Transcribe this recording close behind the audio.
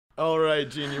All right,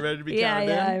 Gene, you ready to be counted in?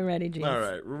 Yeah, I'm ready, Gene. All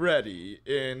right, ready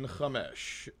in 5, 4,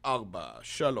 3, 2.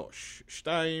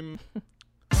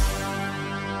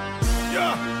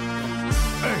 Yeah.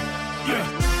 Hey, yeah.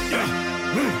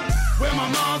 Where my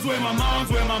mom's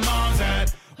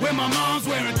at. Where my mom's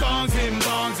wearing thongs, hitting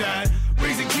bongs at.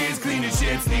 Raising kids, cleaning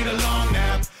shits, need a long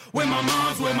nap. Where my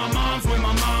mom's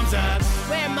at.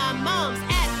 Where my mom's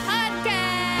at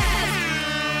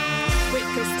podcast with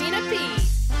Christina P.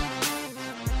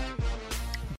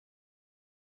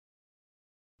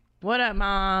 What up,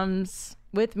 moms?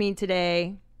 With me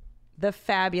today, the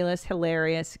fabulous,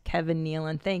 hilarious Kevin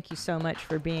Nealon. Thank you so much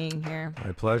for being here.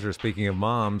 My pleasure. Speaking of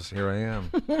moms, here I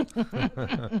am.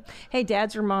 Hey,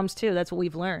 dads are moms too. That's what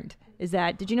we've learned.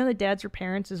 Did you know that dads are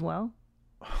parents as well?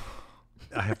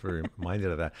 I have to be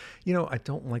reminded of that. You know, I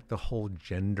don't like the whole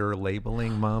gender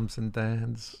labeling moms and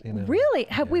dads. You know? Really?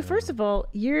 Wait, first of all,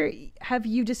 have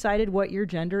you decided what your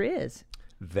gender is?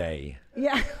 They.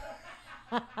 Yeah.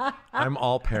 I'm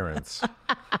all parents.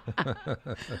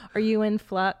 Are you in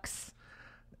flux?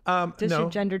 Does no, your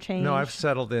gender change? No, I've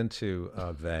settled into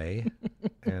they.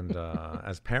 And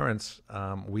as parents,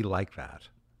 we like that.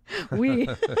 So you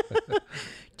have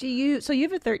a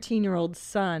 13-year-old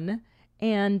son,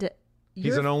 and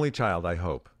he's an only child, I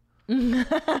hope. You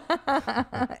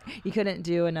couldn't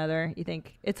do another? You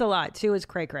think? It's a lot. 2 is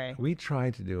cray-cray. We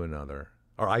tried to do another.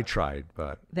 Or I tried,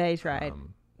 but... They tried.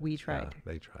 We tried. Yeah,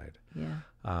 they tried. Yeah.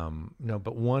 No,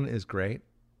 but 1 is great.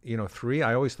 You know, 3,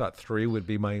 I always thought 3 would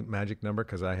be my magic number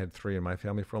because I had 3 in my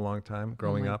family for a long time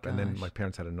growing up. gosh. And then my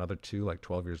parents had another 2 like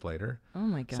 12 years later. Oh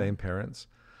my God. Same parents,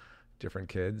 different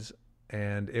kids.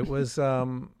 And it was,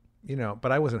 you know,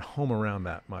 but I wasn't home around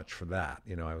that much for that.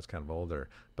 You know, I was kind of older.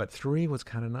 But 3 was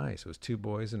kind of nice. It was 2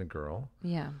 boys and a girl.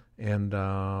 Yeah. And,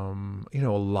 you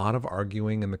know, a lot of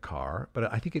arguing in the car.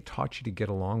 But I think it taught you to get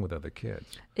along with other kids.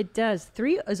 It does.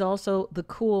 3 is also the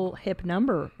cool hip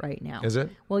number right now. Is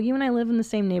it? Well, you and I live in the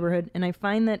same neighborhood, and I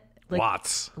find that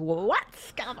Watts.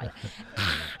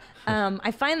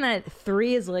 I find that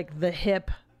 3 is like the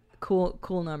hip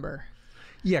cool number.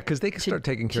 Yeah, because they can start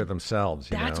taking care of themselves.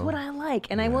 That's know? what I like.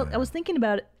 And I was thinking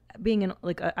about being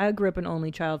I grew up an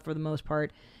only child for the most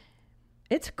part.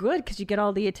 It's good because you get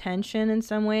all the attention in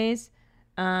some ways.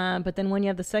 But then when you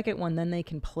have the second one, then they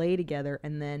can play together,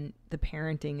 and then the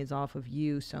parenting is off of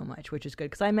you so much, which is good.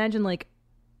 Because I imagine like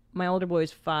my older boy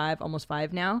is 5, almost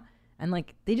 5 now, and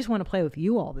like they just want to play with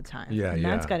you all the time. Yeah, and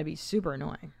that's got to be super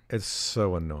annoying. It's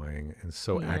so annoying and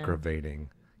so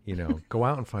aggravating. You know, go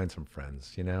out and find some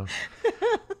friends. You know.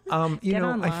 You Get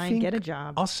know, online, I think get a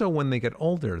job. Also, when they get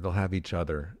older, they'll have each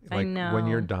other. Like I know. when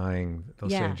you're dying, they'll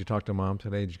say, Yeah. "Did you talk to mom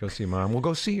today? Did you go see mom?" Well,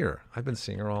 go see her. I've been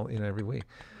seeing her all every week.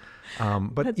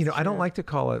 But you know, I don't like to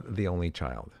call it the only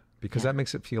child because that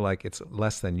makes it feel like it's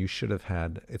less than you should have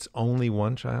had. It's only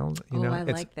one child. You know, I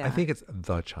like that. I think it's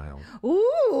the child.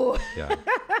 Ooh. Yeah.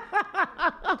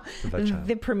 The child.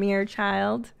 The premier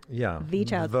child. Yeah. The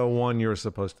child. The one you're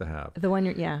supposed to have. The one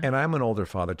yeah. And I'm an older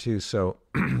father too, so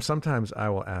sometimes I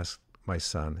will ask my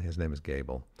son, his name is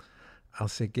Gable, I'll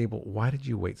say, Gable, why did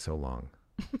you wait so long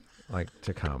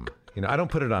to come? You know, I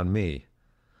don't put it on me.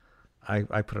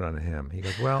 I put it on him. He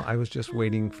goes, well, I was just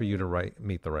waiting for you to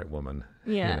meet the right woman.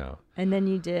 Yeah. You know. And then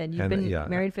you did. You've been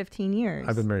married 15 years.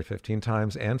 I've been married 15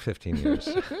 times and 15 years.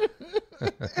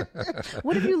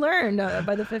 What have you learned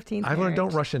by the 15th I've learned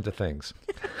don't rush into things.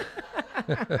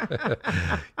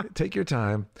 Take your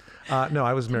time. No,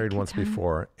 I was married once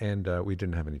before, and we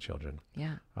didn't have any children.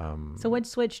 Yeah. So what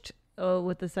switched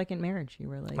with the second marriage? You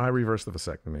were like... I reversed the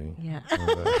vasectomy. Yeah. And,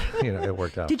 you know, it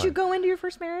worked out Did fine. you go into your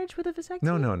first marriage with a vasectomy?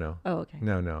 No. Oh, okay.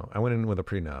 No. I went in with a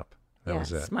prenup. That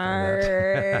was it. Smart.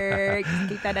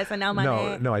 Keep that SNL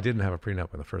money. No, I didn't have a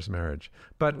prenup in the first marriage.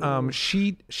 But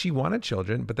she wanted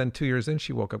children, but then 2 years in,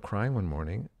 she woke up crying one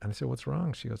morning, and I said, what's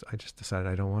wrong? She goes, I just decided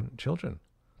I don't want children.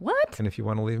 What? And if you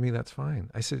want to leave me, that's fine.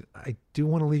 I said, I do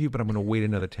want to leave you, but I'm going to wait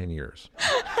another 10 years.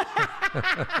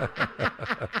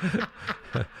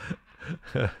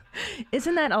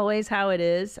 Isn't that always how it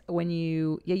is when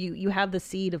you have the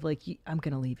seed of like, I'm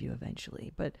going to leave you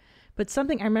eventually. But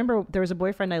something, I remember there was a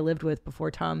boyfriend I lived with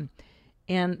before Tom,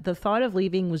 and the thought of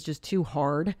leaving was just too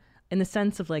hard in the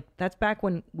sense of like, that's back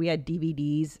when we had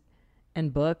DVDs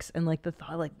and books, and like the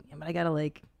thought like, yeah, but I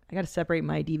gotta separate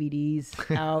my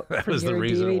DVDs out from was the your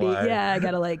reason DVD. why. Yeah, I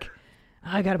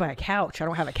gotta buy a couch. I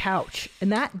don't have a couch.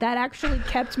 And that actually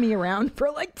kept me around for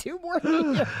like 2 more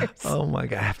years. Oh my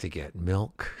God, I have to get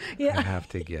milk. Yeah. I have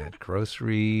to get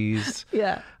groceries.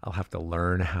 Yeah. I'll have to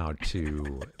learn how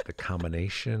to, the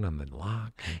combination on the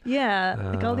lock.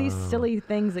 Yeah, like all these silly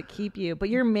things that keep you. But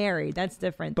you're married. That's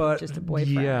different than just a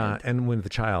boyfriend. Yeah, and with the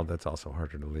child, that's also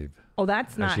harder to leave. Oh,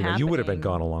 that's not happening. You would have been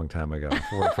gone a long time ago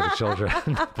for the children.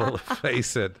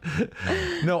 Face it.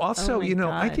 No, also, Oh my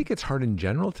I God. think it's hard in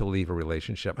general to leave a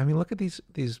relationship. I mean, look at these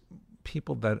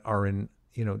people that are in,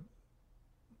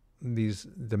 these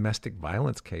domestic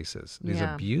violence cases, these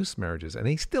Yeah. abuse marriages, and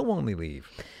they still won't leave.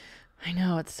 I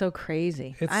know, it's so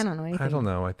crazy. I don't know anything. I don't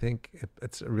know. I think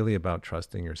it's really about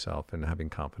trusting yourself and having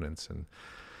confidence and,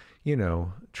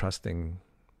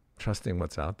 trusting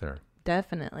what's out there.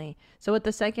 Definitely. So with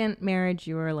the second marriage,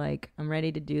 you were like, I'm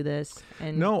ready to do this.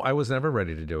 And No, I was never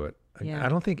ready to do it. Yeah. I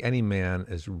don't think any man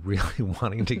is really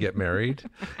wanting to get married.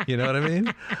 You know what I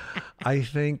mean? I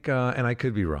think, and I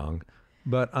could be wrong,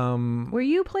 but were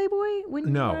you a playboy when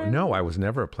you were? no, I was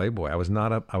never a playboy. I was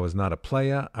not a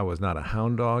playa. I was not a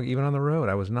hound dog. Even on the road,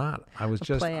 I was not. I was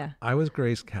just. playa. I was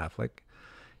raised Catholic,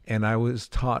 and I was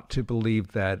taught to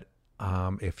believe that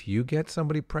if you get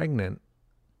somebody pregnant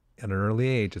at an early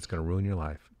age, it's going to ruin your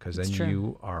life, because then It's true.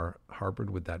 you are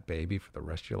harbored with that baby for the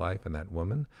rest of your life and that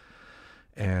woman.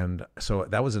 And so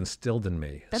that was instilled in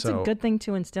me. That's So, a good thing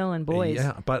to instill in boys.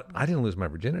 Yeah, but I didn't lose my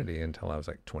virginity until I was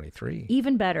like 23.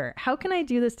 Even better. How can I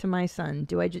do this to my son?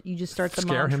 Do I you just start the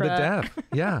Scare mantra? him to death.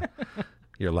 Yeah.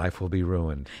 Your life will be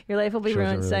ruined. Your life will be Shows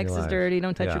ruined. ruin Sex your is life. dirty.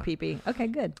 Don't touch Yeah. your pee-pee. Okay,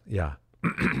 good. Yeah.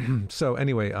 So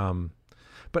anyway,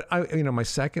 but my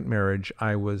second marriage,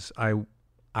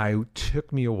 I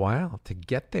took me a while to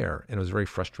get there, and it was very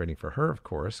frustrating for her, of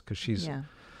course, because she's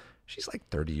like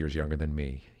 30 years younger than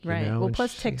me. Right. Well, and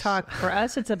plus she's- TikTok, for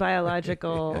us, it's a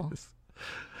biological Yes.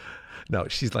 No,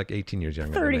 she's like 18 years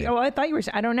younger 30. than me. Oh, I thought you were,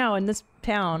 I don't know, in this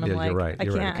town. I'm Yeah, like, you're right. I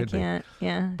You're right. can't, It could be. I can't.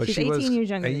 Yeah. But She's she 18 was years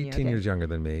younger than you. 18 Okay. years younger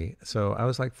than me. So I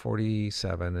was like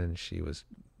 47 and she was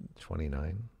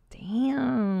 29.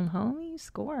 Damn, homie, you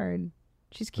scored.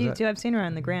 She's cute that- too. I've seen her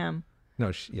on the gram.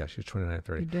 No, she was 29 or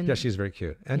 30. You're doing- Yeah, she's very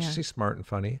cute. And Yeah. she's smart and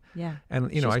funny. Yeah. And,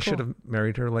 She's I should cool. have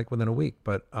married her like within a week.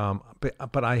 But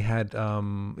I had,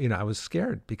 I was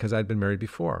scared because I'd been married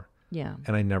before. Yeah.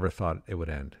 And I never thought it would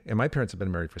end. And my parents have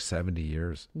been married for 70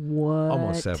 years. What?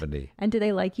 Almost 70. And do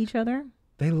they like each other?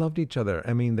 They loved each other.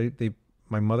 I mean,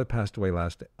 my mother passed away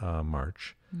last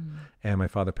March, and my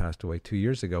father passed away 2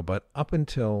 years ago. But up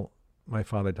until my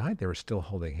father died, they were still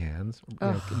holding hands,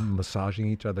 massaging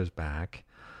each other's back,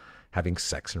 having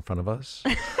sex in front of us.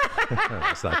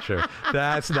 That's not true.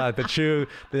 That's not the truth.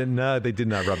 No, they did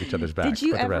not rub each other's back. Did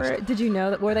you but the ever? rest. Did you know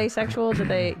that? Were they sexual?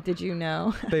 Did you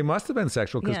know? They must have been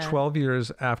sexual because Yeah. 12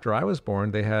 years after I was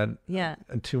born, they had Yeah.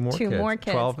 two more Two kids. more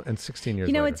kids. 12 and 16 years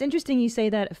You know, later. it's interesting you say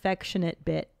that affectionate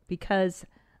bit because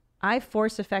I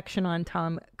force affection on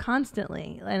Tom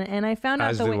constantly, and I found out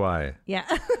As the do way. I. Yeah.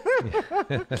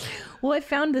 Well, I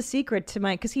found the secret to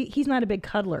because he's not a big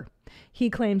cuddler. He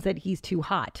claims that he's too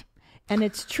hot. And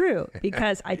it's true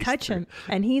because I touch him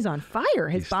and he's on fire.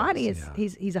 His body is,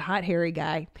 he's a hot, hairy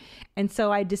guy. And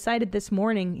so I decided this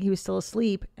morning he was still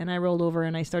asleep and I rolled over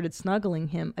and I started snuggling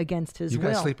him against his You will.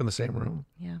 guys sleep in the same room?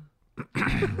 Yeah.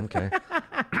 Okay.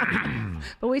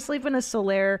 But we sleep in a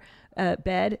Solaire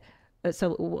bed.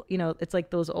 So, it's like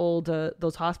those old,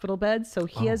 those hospital beds. So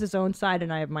he has his own side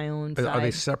and I have my own side. Are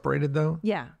they separated though?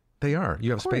 Yeah. They are. You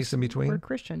have Of course. space in between? We're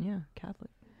Christian, yeah, Catholic.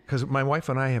 Because my wife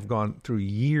and I have gone through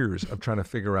years of trying to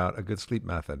figure out a good sleep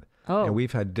method. Oh. And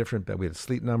we've had different beds. We had a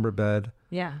sleep number bed,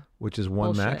 Yeah. which is one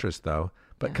Bullshit. mattress though.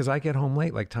 But because I get home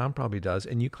late, like Tom probably does,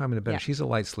 and you climb into bed. Yeah. She's a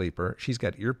light sleeper. She's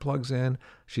got earplugs in.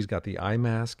 She's got the eye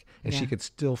mask, and she Yeah. could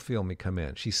still feel me come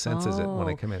in. She senses it when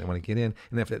I Oh. come in and when I get in.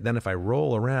 And if I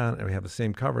roll around and we have the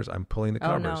same covers, I'm pulling the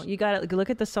Oh covers. no, you got to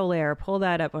look at the Solaire. Pull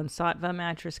that up on Sattva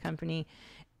Mattress Company.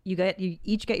 You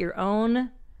each get your own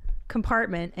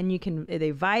compartment, and they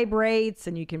vibrates,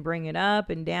 and you can bring it up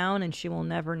and down, and she will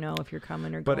never know if you're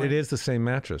coming or going. But it is the same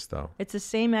mattress though. It's the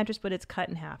same mattress, but it's cut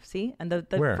in half. See, and the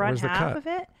Where? front Where's the half cut? of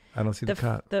it. I don't see the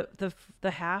cut.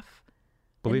 The half.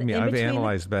 Believe me, in I've between the-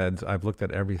 analyzed beds. I've looked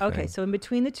at everything. Okay, so in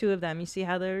between the two of them, you see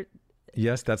how they're.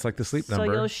 Yes, that's like the sleep So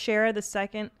number. you'll share the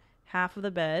second half of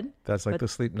the bed. That's like but the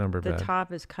sleep number The bed.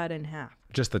 top is cut in half.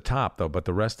 Just the top though, but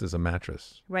the rest is a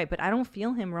mattress. Right, but I don't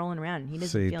feel him rolling around. He doesn't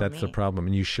See, feel that's me. the problem.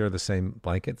 And you share the same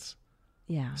blankets.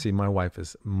 Yeah. See, my wife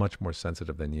is much more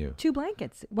sensitive than you. 2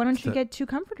 blankets. Why don't you get 2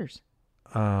 comforters?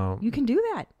 Um, You can do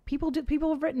that. People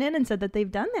have written in and said that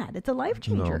they've done that. It's a life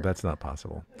no, changer. that's not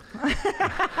possible.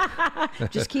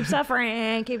 Just keep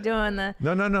suffering. Keep doing the.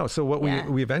 No. So what Yeah.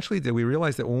 we eventually did, we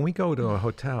realized that when we go to a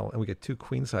hotel and we get 2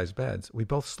 queen size beds, we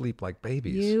both sleep like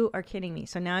babies. You are kidding me.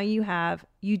 So now you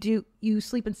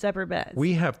sleep in separate beds.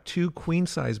 We have 2 queen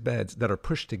size beds that are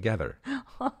pushed together,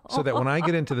 so that when I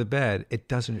get into the bed, it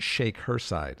doesn't shake her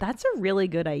side. That's a really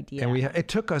good idea. And it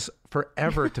took us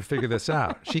forever to figure this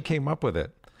out. She came up with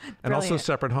it, and also Brilliant.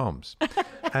 separate homes.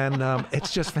 And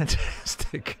it's just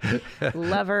fantastic.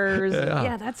 Lovers.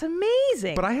 Yeah, that's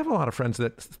amazing. But I have a lot of friends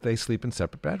that they sleep in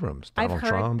separate bedrooms. Donald I've heard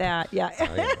Trump. that. Yeah.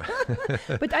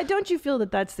 But don't you feel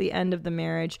that that's the end of the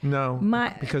marriage? No,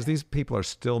 because these people are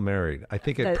still married. I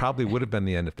think it probably would have been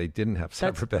the end if they didn't have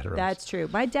separate bedrooms. That's true.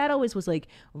 My dad always was like,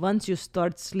 once you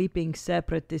start sleeping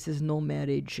separate, this is no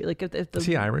marriage. Like if Is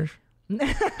he Irish?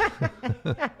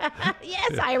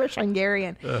 Yes, Irish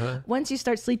Hungarian. Once you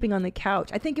start sleeping on the couch,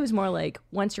 I think it was more like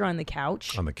once you're on the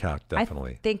couch. On the couch,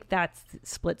 definitely. I think that's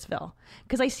Splitsville.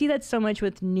 Because I see that so much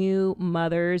with new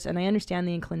mothers, and I understand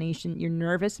the inclination. You're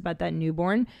nervous about that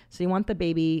newborn, so you want the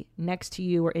baby next to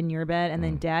you or in your bed, and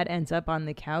then dad ends up on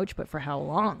the couch, but for how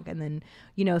long? And then,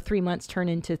 3 months turn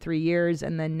into 3 years,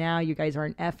 and then now you guys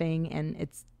aren't effing, and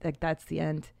it's like that's the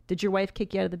end. Did your wife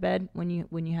kick you out of the bed when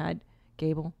you had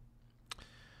Gable?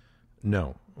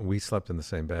 No, we slept in the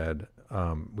same bed.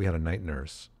 We had a night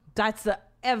nurse. That's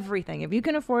everything. If you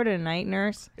can afford a night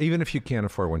nurse. Even if you can't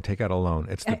afford one, take out a loan.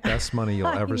 It's the best money you'll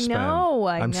ever spend.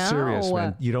 I'm serious,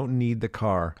 man. You don't need the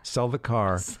car. Sell the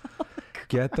car.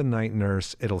 Get the night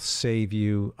nurse. It'll save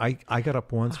you. I got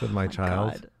up once with my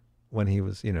child when he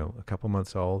was, a couple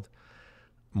months old.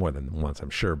 More than once,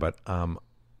 I'm sure. But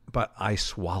I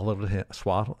swallowed him.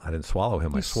 I didn't swallow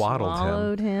him. I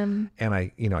swaddled him. And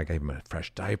I gave him a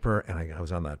fresh diaper, and I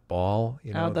was on that ball.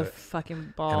 The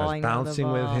fucking ball. And I was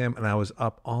bouncing with him, and I was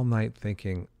up all night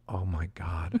thinking, "Oh my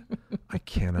God, I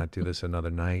cannot do this another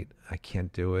night. I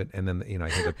can't do it." And then I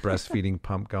had the breastfeeding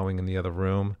pump going in the other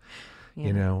room. Yeah.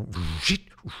 And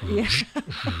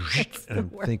I'm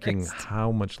thinking,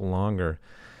 how much longer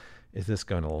is this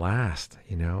going to last?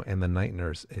 And the night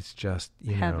nurse, it's just,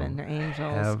 heaven, they're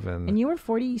angels. Heaven. And you were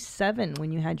 47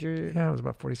 when you had your... Yeah, I was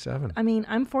about 47. I mean,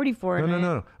 I'm 44.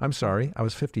 No. I'm sorry. I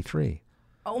was 53.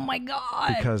 Oh my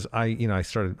God. Because I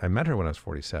met her when I was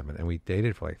 47, and we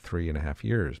dated for like 3.5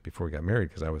 years before we got married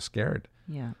because I was scared.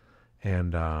 Yeah.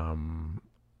 And I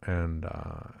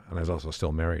was also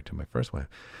still married to my first wife.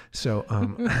 So,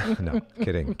 no,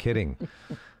 kidding.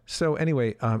 So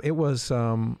anyway, it was,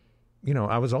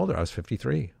 I was older. I was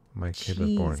 53. My kid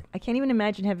was born. I can't even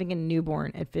imagine having a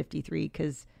newborn at 53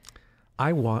 because...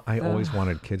 I always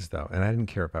wanted kids, though. And I didn't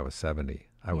care if I was 70.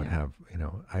 I would have,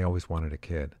 I always wanted a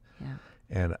kid. Yeah.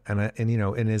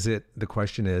 And is it, the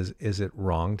question is it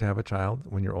wrong to have a child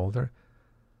when you're older?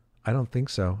 I don't think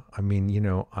so. I mean,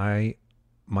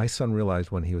 my son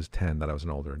realized when he was 10 that I was an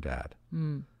older dad.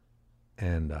 Mm.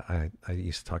 And I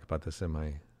used to talk about this in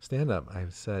my stand-up. I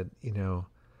said,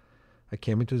 I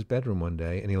came into his bedroom one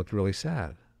day and he looked really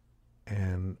sad.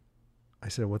 And I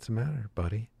said, "What's the matter,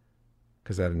 buddy?"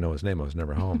 Because I didn't know his name. I was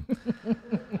never home.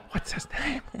 What's his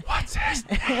name?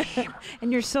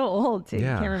 And you're so old, too.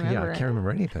 Yeah, you can't remember. Yeah, I can't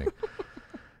remember anything.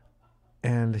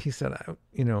 And he said,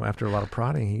 after a lot of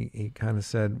prodding, he kind of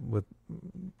said with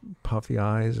puffy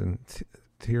eyes and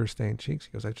tear-stained cheeks,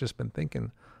 he goes, "I've just been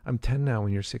thinking, I'm 10 now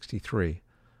when you're 63.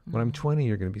 When I'm 20,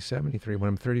 you're going to be 73. When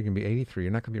I'm 30, you're going to be 83.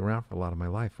 You're not going to be around for a lot of my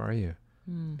life, are you?"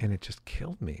 And it just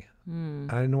killed me.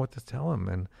 I didn't know what to tell him.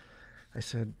 And I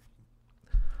said,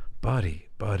 buddy,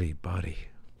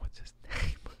 what's his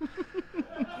name?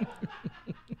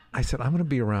 I said, "I'm going to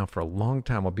be around for a long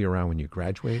time. I'll be around when you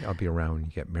graduate. I'll be around when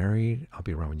you get married. I'll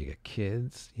be around when you get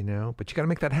kids, But you got to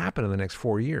make that happen in the next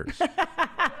 4 years.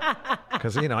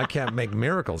 Because, I can't make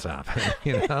miracles happen,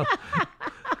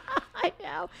 I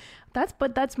know.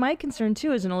 That's my concern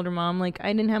too as an older mom. Like,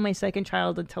 I didn't have my second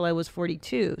child until I was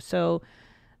 42. So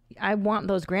I want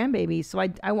those grandbabies. So I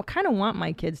kind of want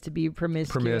my kids to be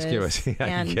promiscuous.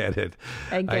 Yeah, I get it.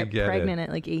 I get pregnant at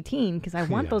like 18 because I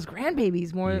want those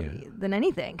grandbabies more than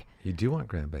anything. You do want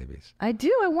grandbabies. I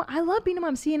do. I love being a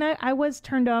mom. See, and I was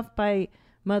turned off by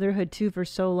motherhood too for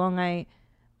so long.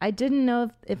 I didn't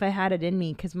know if I had it in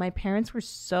me because my parents were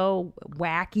so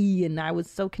wacky and I was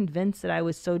so convinced that I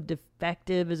was so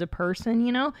defective as a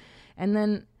person, And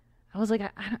then I was like,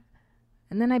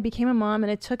 and then I became a mom,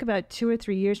 and it took about 2 or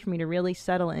 3 years for me to really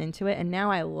settle into it. And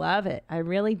now I love it. I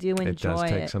really do enjoy it. It does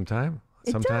take some time.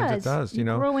 Sometimes it does. You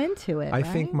grow into it. I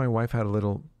think my wife had a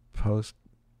little post.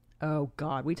 Oh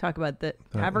God, we talk about that.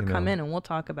 Have her come in, and we'll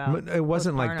talk about. It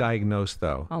wasn't like diagnosed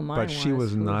though. Oh, mine but she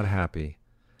was not happy.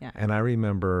 Yeah. And I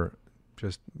remember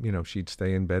just, she'd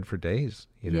stay in bed for days,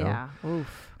 Yeah.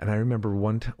 Oof. And I remember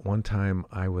one time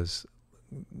I was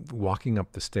walking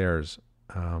up the stairs,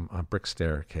 a brick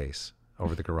staircase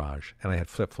over the garage, and I had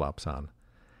flip-flops on.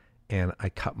 And I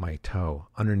cut my toe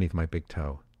underneath my big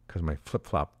toe because my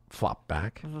flip-flop flopped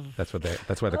back. That's why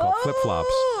they're called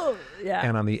flip-flops. Yeah.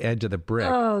 And on the edge of the brick,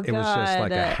 it was just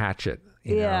like a hatchet.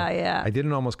 Yeah. I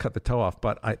didn't almost cut the toe off,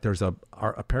 but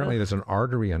apparently there's an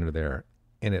artery under there,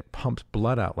 and it pumps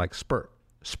blood out like spurt.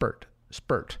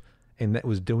 spurt, and that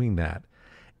was doing that.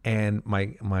 And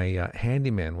my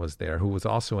handyman was there, who was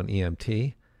also an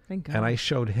EMT. Thank God. And I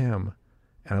showed him,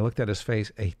 and I looked at his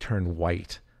face, and he turned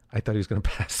white. I thought he was going to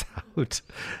pass out.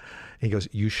 He goes,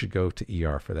 "You should go to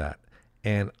ER for that."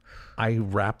 And I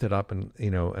wrapped it up in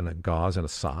a gauze and a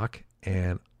sock,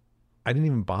 and I didn't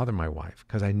even bother my wife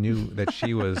because I knew that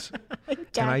she was.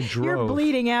 And I drove. You're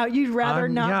bleeding out. You'd rather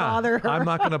not bother her. I'm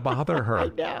not going to bother her. I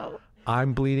know.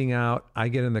 I'm bleeding out. I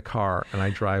get in the car and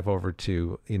I drive over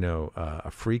to,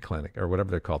 a free clinic or whatever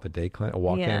they're called, the day clinic, a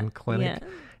walk-in clinic. Yeah.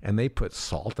 And they put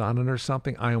salt on it or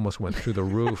something. I almost went through the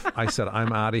roof. I said,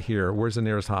 "I'm out of here. Where's the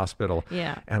nearest hospital?"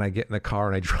 Yeah. And I get in the car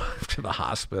and I drive to the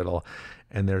hospital,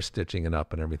 and they're stitching it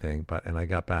up and everything. And I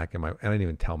got back and I didn't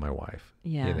even tell my wife.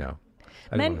 Yeah.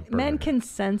 Men can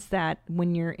sense that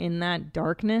when you're in that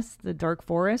darkness. The dark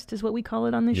forest is what we call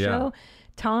it on the show.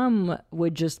 Tom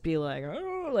would just be like,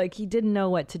 "Oh," like he didn't know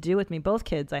what to do with me. Both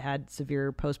kids, I had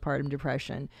severe postpartum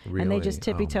depression. Really? And they just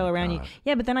tippy-toe around you. God.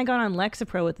 Yeah, but then I got on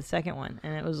Lexapro with the second one,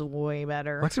 and it was way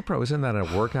better. Lexapro, isn't that a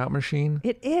workout machine?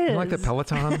 It is. You like the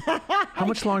Peloton? How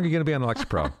much longer are you going to be on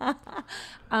Lexapro?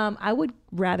 I would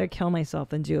rather kill myself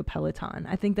than do a Peloton.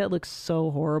 I think that looks so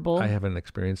horrible. I haven't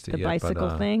experienced it the yet. The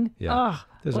bicycle thing? Yeah. Oh,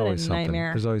 There's what always a something.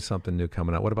 nightmare. There's always something new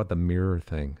coming out. What about the mirror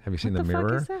thing? Have you seen the mirror?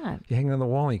 What the fuck is that? You hang it on the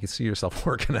wall and you can see yourself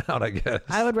working out, I guess.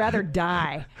 I would rather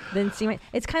die than see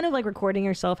it's kind of like recording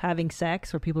yourself having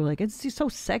sex, where people are like, "It's so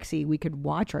sexy, we could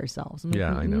watch ourselves." I'm like,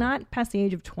 I know. Not past the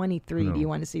age of 23 No. do you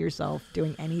want to see yourself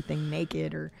doing anything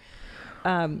naked or...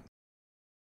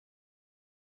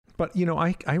 But,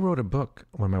 I wrote a book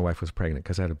when my wife was pregnant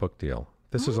because I had a book deal.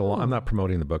 This is I'm not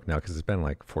promoting the book now because it's been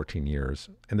like 14 years.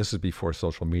 And this is before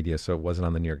social media, so it wasn't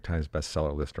on the New York Times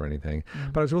bestseller list or anything.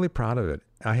 But I was really proud of it.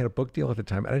 I had a book deal at the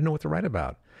time. I didn't know what to write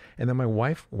about. And then my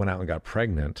wife went out and got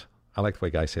pregnant. I like the way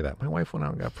guys say that. My wife went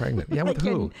out and got pregnant. Yeah, with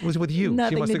who? It was with you.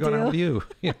 She must have gone out with you.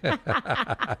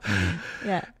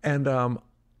 Yeah. And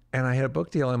I had a book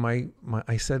deal, and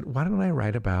I said, "Why don't I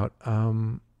write about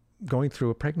going through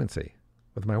a pregnancy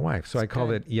with my wife?" So I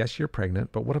called it "Yes, You're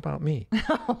Pregnant, but What About Me?"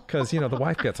 Because the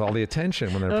wife gets all the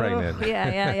attention when they're pregnant.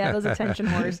 Yeah, those attention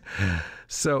whores.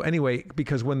 So anyway,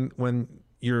 because when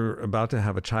you're about to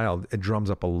have a child, it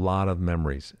drums up a lot of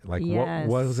memories. Like, what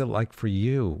was it like for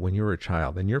you when you were a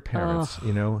child and your parents,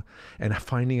 and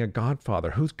finding a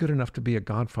godfather? Who's good enough to be a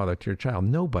godfather to your child?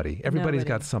 Nobody. Everybody's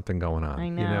got something going on, I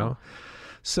know.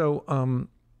 So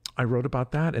I wrote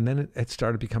about that, and then it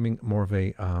started becoming more of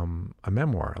a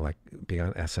memoir, like being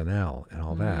on SNL and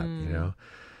all that,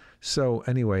 So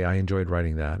anyway, I enjoyed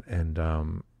writing that, and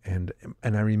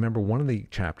I remember one of the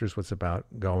chapters was about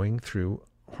going through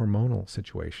hormonal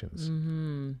situations,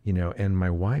 and my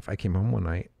wife, I came home one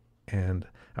night and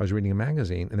I was reading a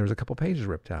magazine and there was a couple pages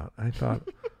ripped out. I thought,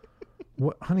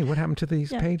 what happened to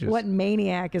these pages? What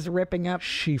maniac is ripping up?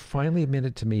 She finally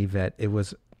admitted to me that it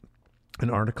was an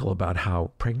article about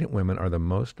how pregnant women are the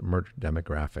most murdered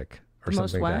demographic or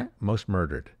something like that. Most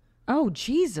murdered. Oh,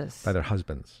 Jesus. By their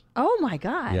husbands. Oh my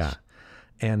gosh. Yeah.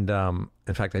 And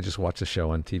in fact, I just watched a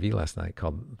show on TV last night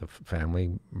called The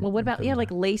Family. Well, what about, like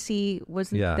Lacey,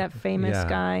 wasn't that famous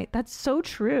guy? That's so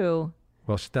true.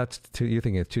 Well, that's two, you're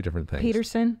thinking of two different things.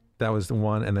 Peterson? That was the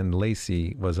one, and then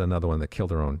Lacey was another one that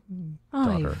killed her own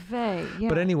daughter. Yeah.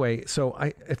 But anyway, so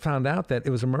I found out that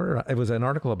it was a murder. It was an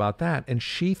article about that, and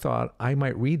she thought I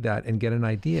might read that and get an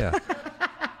idea.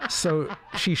 So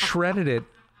she shredded it.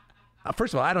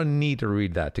 First of all, I don't need to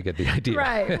read that to get the idea.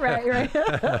 Right.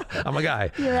 I'm a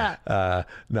guy. Yeah.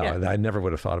 I never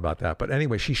would have thought about that. But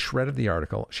anyway, she shredded the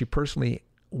article. She personally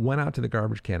went out to the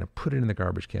garbage can and put it in the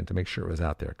garbage can to make sure it was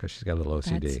out there because she's got a little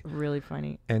OCD. That's really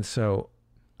funny. And so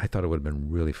I thought it would have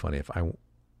been really funny if I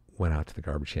went out to the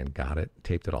garbage can, got it,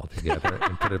 taped it all together,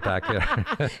 and put it back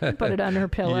there. Put it on her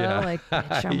pillow, like,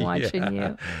 bitch, I'm watching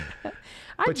you.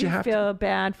 I do feel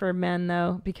bad for men,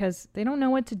 though, because they don't know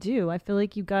what to do. I feel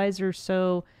like you guys are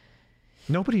so...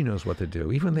 Nobody knows what to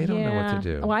do. Even they don't know what to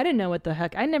do. Well, I didn't know what the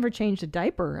heck. I never changed a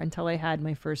diaper until I had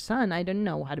my first son. I didn't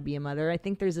know how to be a mother. I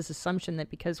think there's this assumption that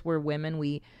because we're women,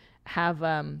 we have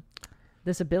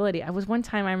this ability. I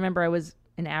remember I was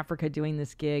in Africa doing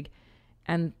this gig,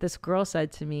 and this girl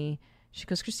said to me, she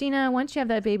goes, "Christina, once you have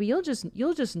that baby, you'll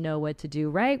just know what to do,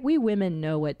 right? We women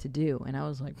know what to do." And I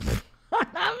was like,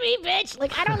 not me, bitch.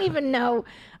 Like, I don't even know.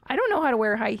 I don't know how to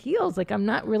wear high heels. Like, I'm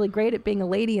not really great at being a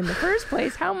lady in the first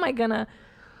place. How am I gonna,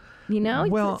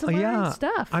 well, it's learned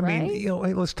stuff, I right?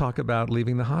 mean, let's talk about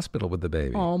leaving the hospital with the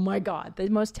baby. Oh my God, the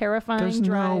most terrifying There's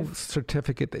drive. no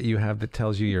certificate that you have that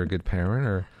tells you you're a good parent,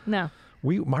 or no.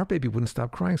 Our baby wouldn't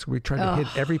stop crying, so we tried to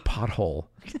hit every pothole,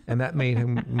 and that made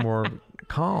him more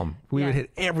calm. We would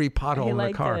hit every pothole in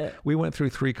the car. it. We went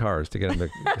through 3 cars to get him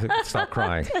to stop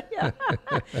crying.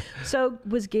 So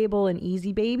was Gable an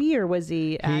easy baby or was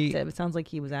he active? It sounds like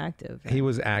he was active. He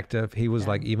was active. He was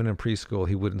like, even in preschool,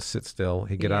 he wouldn't sit still.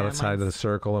 He'd get outside of the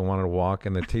circle and wanted to walk.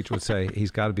 And the teacher would say,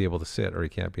 he's got to be able to sit or he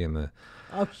can't be in the...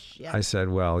 Oh, shit. I said,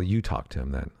 well, you talk to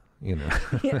him then, you know.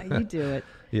 Yeah, you do it.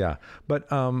 Yeah.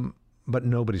 But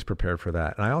nobody's prepared for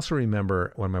that. And I also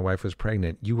remember when my wife was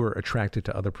pregnant, you were attracted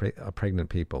to other pregnant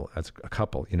people as a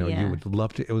couple. You know, you would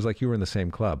love to. It was like you were in the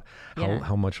same club.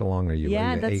 How much along are you?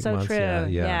 Yeah, Maybe that's 8 so months? true.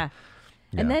 Yeah.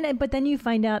 And then you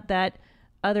find out that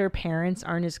other parents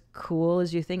aren't as cool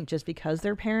as you think just because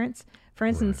they're parents. For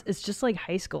instance, it's just like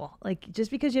high school. Like, just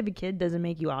because you have a kid doesn't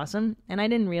make you awesome. And I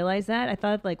didn't realize that. I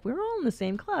thought, like, we were all in the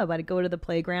same club. I'd go to the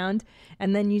playground,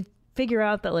 and then you figure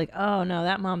out that, like, oh, no,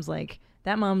 that mom's like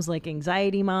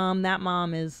anxiety mom. That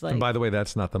mom is like... And by the way,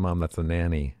 that's not the mom. That's the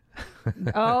nanny.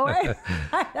 Oh,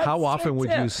 how often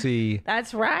would you see...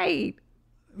 That's right.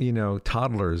 You know,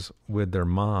 toddlers with their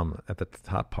mom at the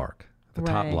tot park. The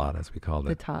tot lot, as we called it.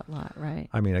 The tot lot, right.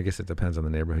 I mean, I guess it depends on the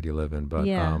neighborhood you live in. But,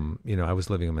 you know, I was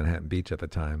living in Manhattan Beach at the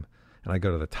time, and I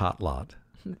go to the tot lot.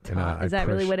 Is that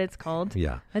really what it's called?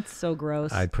 Yeah. That's so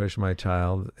gross. I'd push my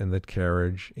child in the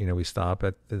carriage. You know, we stop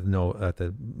at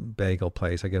the bagel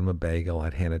place. I give him a bagel.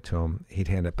 I'd hand it to him. He'd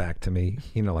hand it back to me.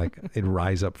 You know, like it'd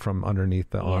rise up from underneath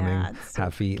the awning,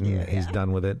 half eaten. Cute, he's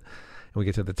done with it. And we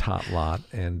get to the tot lot,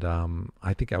 and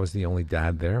I think I was the only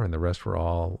dad there, and the rest were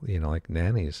all, you know, like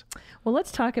nannies. Well,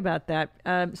 let's talk about that.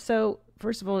 So,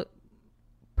 first of all,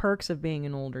 perks of being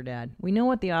an older dad. We know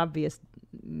what the obvious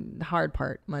hard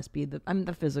part must be, the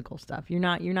physical stuff. You're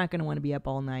not going to want to be up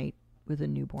all night with a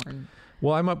newborn.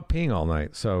 Well, I'm up peeing all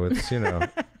night, so it's, you know,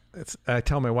 I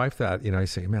tell my wife that, you know, I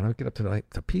say, man, I don't get up tonight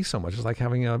to pee so much. It's like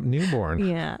having a newborn.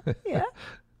 Yeah.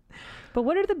 But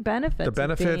what are the benefits? The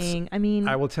benefits, of being,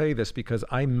 I will tell you this because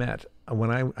I met, when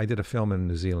I did a film in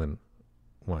New Zealand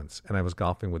once, and I was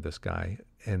golfing with this guy,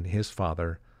 and his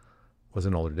father was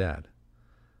an older dad.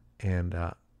 And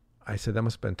I said, that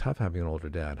must have been tough having an older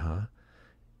dad, huh?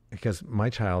 Because my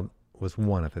child was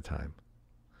 1 at the time.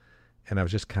 And I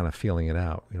was just kind of feeling it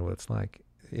out, you know, what it's like,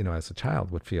 you know, as a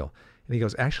child would feel. And he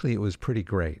goes, actually, it was pretty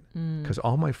great because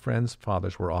all my friends'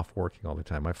 fathers were off working all the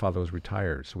time. My father was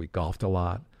retired, so we golfed a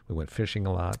lot. We went fishing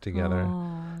a lot together.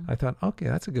 Aww. I thought, okay,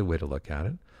 that's a good way to look at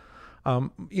it.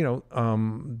 You know,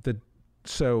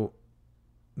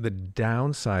 the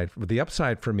downside, the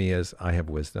upside for me is I have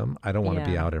wisdom. I don't want to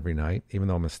be out every night, even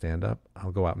though I'm a stand-up.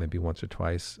 I'll go out maybe once or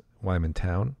twice while I'm in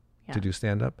town to do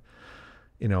stand-up.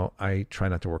 You know, I try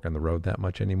not to work on the road that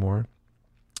much anymore,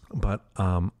 but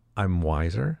I'm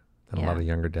wiser than a lot of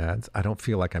younger dads. I don't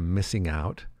feel like I'm missing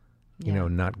out. You know,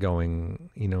 not going,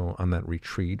 you know, on that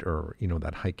retreat or, you know,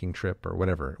 that hiking trip or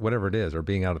whatever it is, or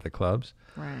being out at the clubs.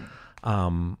 Right. I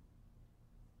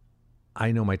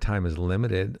know my time is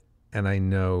limited, and I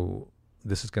know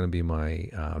this is going to be my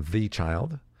the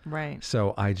child. Right.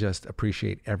 So I just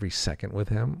appreciate every second with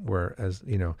him. Whereas,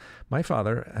 you know, my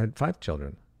father had 5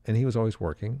 children, and he was always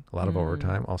working, a lot of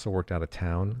overtime, also worked out of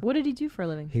town. What did he do for a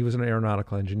living? He was an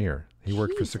aeronautical engineer. He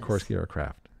worked for Sikorsky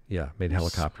Aircraft. Yeah, made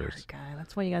helicopters. Smart guy.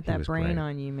 That's why you got that brain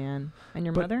on you, man. And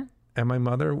your mother? And my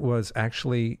mother was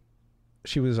actually,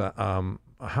 she was a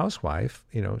housewife.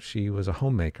 You know, she was a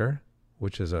homemaker,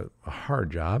 which is a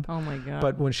hard job. Oh my God.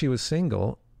 But when she was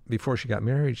single, before she got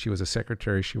married, she was a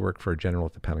secretary. She worked for a general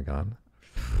at the Pentagon.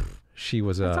 She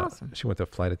was That's awesome. She went to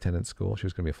flight attendant school. She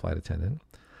was going to be a flight attendant.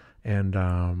 And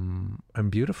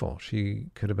beautiful. She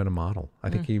could have been a model. I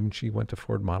think even she went to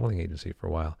Ford Modeling Agency for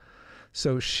a while.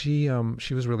 So she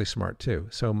was really smart too.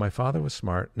 So my father was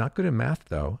smart, not good in math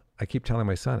though. I keep telling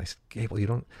my son, I said, Gable, you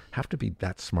don't have to be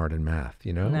that smart in math,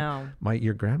 you know? No.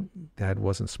 Your granddad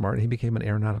wasn't smart, and he became an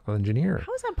aeronautical engineer.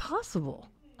 How is that possible?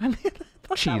 I mean,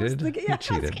 cheated. He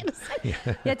cheated.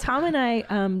 Yeah, Tom and I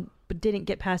didn't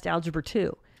get past Algebra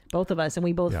 2. Both of us, and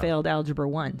we both failed Algebra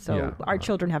 1. So our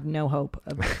children have no hope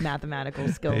of mathematical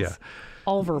skills.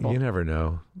 All verbal. You never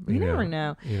know. You never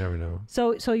know. You never know.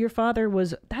 So your father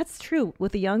was, that's true.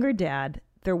 With a younger dad,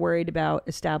 they're worried about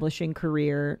establishing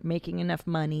career, making enough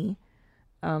money,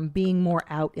 being more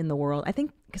out in the world. I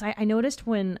think, because I noticed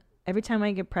every time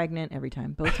I get pregnant,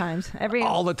 both times,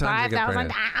 all the times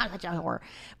 5,000, such a horror.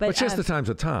 But just the times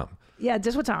with Tom. Yeah,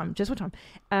 just with Tom,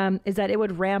 is that it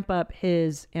would ramp up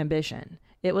his ambition.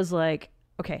 It was like,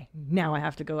 okay, now I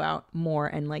have to go out more.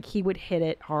 And like, he would hit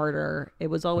it harder. It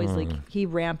was always like, he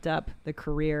ramped up the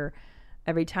career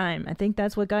every time. I think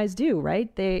that's what guys do, right?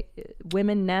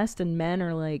 Women nest and men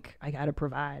are like, I got to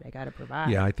provide.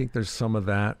 Yeah, I think there's some of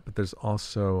that, but there's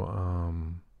also,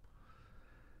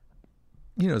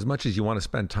 as much as you want to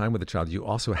spend time with a child, you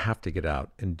also have to get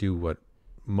out and do what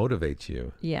motivates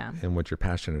you Yeah. and what you're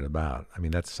passionate about. I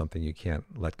mean, that's something you can't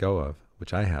let go of,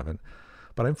 which I haven't.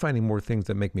 But I'm finding more things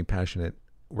that make me passionate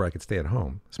where I could stay at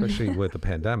home, especially with the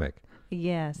pandemic.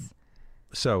 Yes.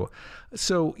 So,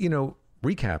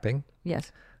 recapping,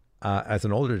 Yes. as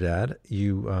an older dad,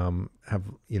 you have,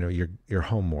 you're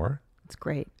home more. It's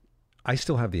great. I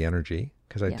still have the energy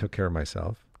because I Yeah. took care of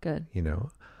myself. Good.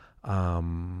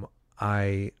 I'm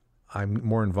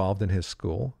more involved in his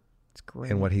school It's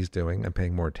great. and what he's doing. I'm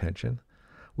paying more attention.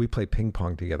 We play ping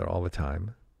pong together all the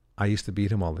time. I used to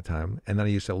beat him all the time, and then I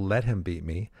used to let him beat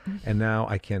me, and now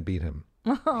I can't beat him,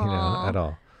 at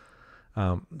all.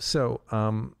 It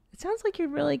sounds like you're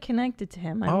really connected to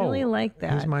him. I really like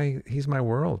that. He's my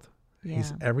world.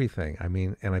 He's Yeah. everything. I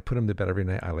mean, and I put him to bed every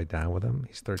night. I lay down with him.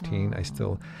 He's 13.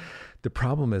 The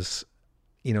problem is,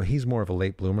 he's more of a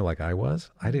late bloomer like I was.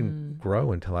 I didn't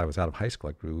grow until I was out of high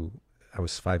school. I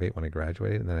was 5'8" when I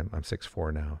graduated, and then I'm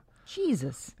 6'4" now.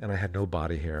 Jesus. And I had no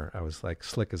body hair. I was like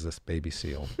slick as this baby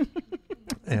seal,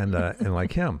 and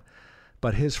like him.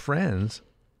 But his friends,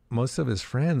 most of his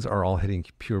friends are all hitting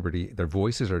puberty. Their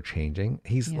voices are changing.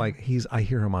 I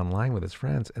hear him online with his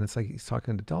friends, and it's like he's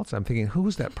talking to adults. I'm thinking,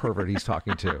 who's that pervert he's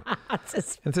talking to?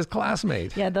 It's his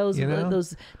classmate. Yeah, those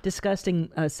disgusting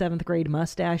 7th grade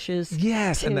mustaches.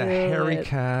 Yes, and the hairy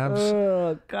calves.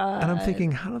 Oh God! And I'm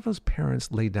thinking, how do those parents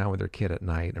lay down with their kid at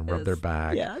night and rub their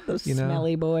back? Yeah, those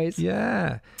smelly boys.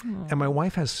 Yeah. And my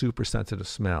wife has super sensitive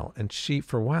smell. And she,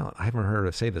 for a while, I haven't heard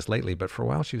her say this lately, but for a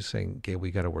while she was saying, Gabe,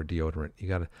 we got to wear deodorant.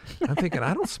 I'm thinking,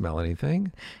 I don't smell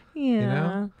anything.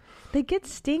 Yeah. They get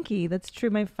stinky. That's true.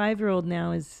 My 5-year-old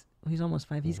now he's almost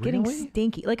 5. He's getting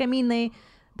stinky. Like, I mean,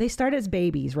 they start as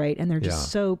babies, right? And they're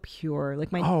just so pure. Like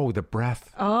the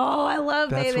breath. Oh, I love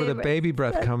That's baby where the breath. baby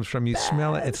breath comes from. You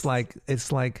smell it. It's like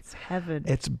It's heaven.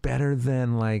 It's better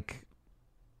than like,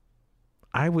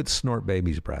 I would snort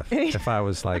baby's breath if I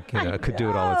was like, could do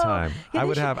it all the time. Yeah,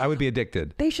 I would be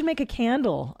addicted. They should make a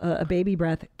candle, a baby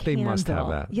breath candle. They must have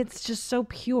that. It's just so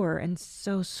pure and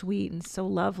so sweet and so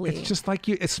lovely. It's just like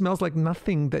it smells like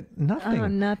nothing. Oh,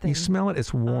 nothing. You smell it,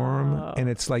 it's warm, and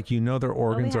it's like, their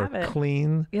organs are have it.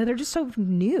 clean. Yeah, they're just so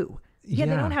new. Yeah,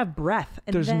 they Yeah. don't have breath.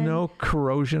 And There's then, no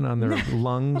corrosion on their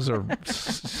lungs or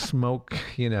smoke,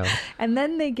 And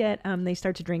then they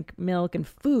start to drink milk and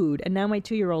food. And now my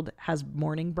 2-year-old has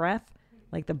morning breath.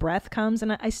 Like the breath comes,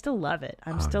 and I still love it. I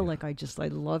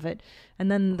love it.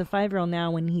 And then the 5-year-old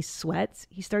now, when he sweats,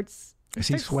 he starts. Is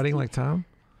he sweating like Tom?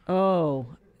 Oh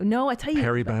no! I tell you,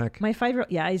 Hairy back. My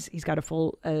 5-year-old, yeah, he's got a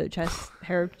full chest,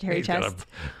 hairy He's got chest,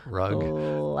 a rug. a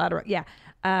lot of yeah.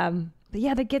 But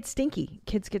yeah, they get stinky.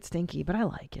 Kids get stinky, but I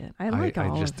like it. I like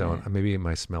all I just of don't. it. Maybe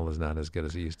my smell is not as good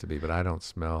as it used to be, but I don't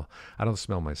smell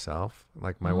myself.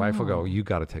 Like my wife will go, "You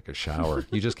got to take a shower.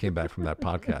 You just came back from that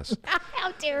podcast."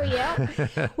 How dare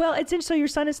you? Well, it's interesting. So your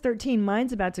son is 13.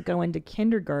 Mine's about to go into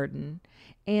kindergarten,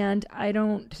 and I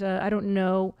don't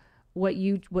know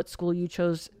what school you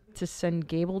chose to send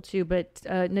Gable to, but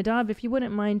Nadav, if you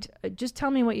wouldn't mind, just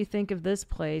tell me what you think of this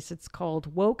place. It's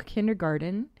called Woke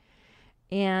Kindergarten.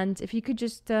 And if you could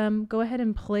just go ahead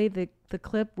and play the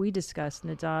clip we discussed,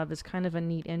 Nadav, is kind of a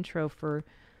neat intro for,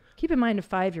 keep in mind, a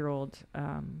 5-year-old.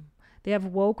 They have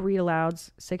woke read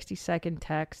alouds, 60-second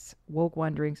texts, woke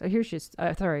wonderings. Oh, here she is.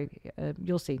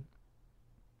 You'll see.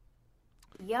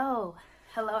 Yo,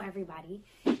 hello everybody.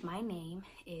 My name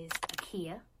is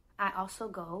Akia. I also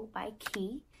go by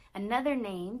Key. Another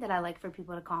name that I like for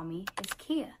people to call me is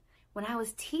Kia. When I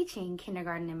was teaching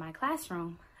kindergarten in my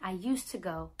classroom, I used to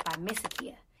go by Miss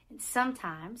Akia, and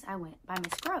sometimes I went by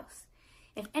Miss Gross.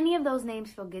 If any of those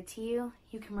names feel good to you,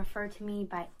 you can refer to me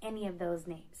by any of those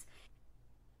names.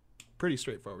 Pretty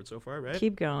straightforward so far, right?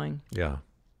 Keep going. Yeah.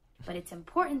 But it's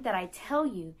important that I tell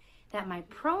you that my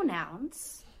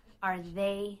pronouns are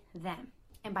they, them.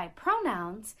 And by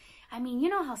pronouns, I mean, you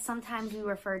know how sometimes we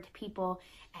refer to people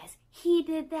as he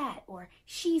did that or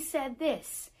she said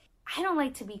this. I don't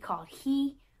like to be called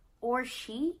he or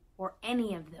she or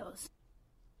any of those.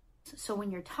 So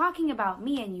when you're talking about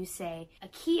me and you say,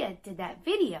 Akia did that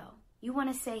video, you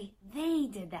want to say they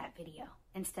did that video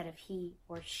instead of he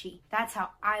or she. That's how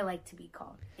I like to be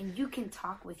called. And you can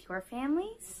talk with your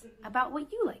families about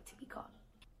what you like to be called.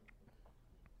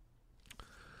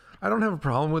 I don't have a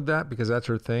problem with that because that's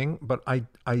her thing, but I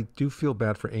do feel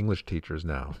bad for English teachers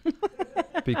now.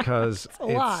 Because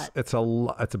it's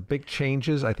a big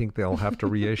changes. I think they'll have to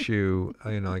reissue,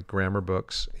 like grammar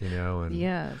books, and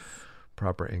Yes.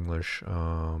 proper English.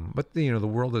 But the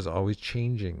world is always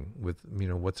changing with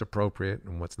what's appropriate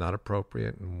and what's not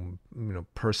appropriate, and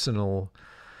personal.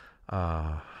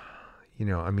 I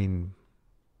mean,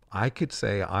 I could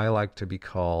say I like to be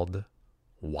called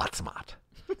Watsmot,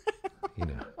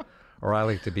 or I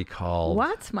like to be called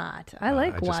Watsmot. I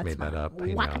like Watsmot. I just made that up.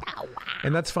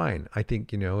 And that's fine. I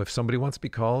think, if somebody wants to be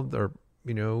called or,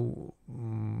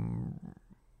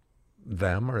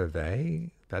 them or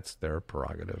they, that's their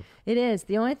prerogative. It is.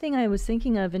 The only thing I was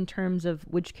thinking of in terms of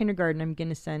which kindergarten I'm going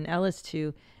to send Ellis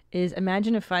to is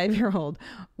imagine a 5-year-old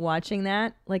watching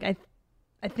that. Like,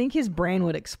 I think his brain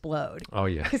would explode. Oh,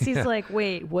 yeah. Because he's like,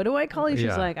 wait, what do I call you?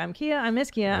 She's like, I'm Kia. I'm Miss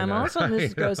Kia. I'm also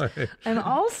Mrs. Gross. I'm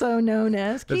also known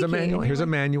as Kiki. There's a manual. Here's a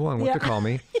manual on what to call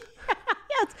me.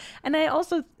 Yes. And I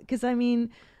also, because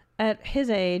at his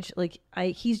age, like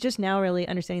he's just now really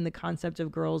understanding the concept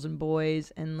of girls and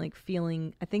boys and like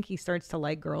feeling, I think he starts to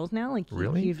like girls now. Like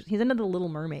really? He's into The Little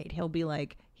Mermaid. He'll be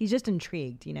like, he's just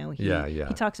intrigued, He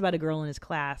talks about a girl in his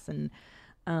class. And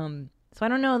so I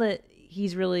don't know that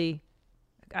he's really,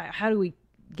 how do we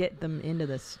get them into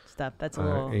this stuff? That's a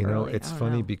little early. It's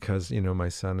funny because, my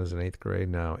son is in 8th grade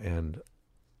now, and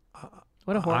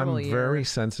what a horrible I'm year. very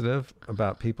sensitive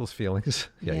about people's feelings.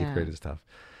 Yeah, 8th grade is tough.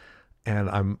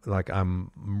 And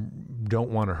don't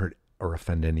want to hurt or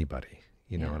offend anybody,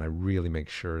 and I really make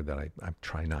sure that I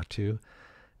try not to.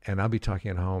 And I'll be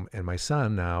talking at home, and my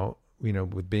son now,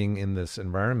 with being in this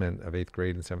environment of 8th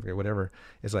grade and 7th grade, whatever,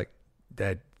 is like,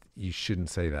 Dad, you shouldn't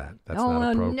say that. That's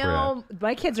not appropriate. No,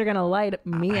 my kids are going to light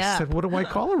me up. I said, what do I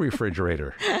call a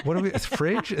refrigerator? It's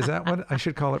fridge? Is that what I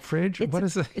should call it? Fridge? What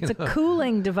is it? It's a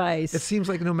cooling device. It seems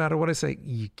like no matter what I say,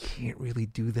 you can't really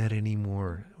do that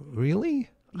anymore. Really?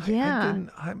 Yeah.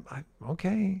 I'm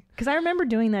okay. Because I remember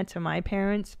doing that to my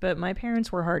parents, but my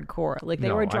parents were hardcore. Like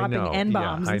they were dropping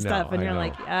N-bombs and stuff, and you're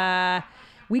like,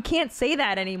 we can't say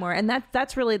that anymore. And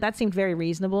that seemed very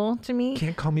reasonable to me.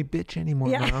 Can't call me bitch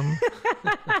anymore, Mom.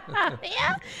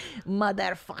 Yeah,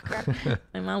 motherfucker.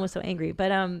 My mom was so angry,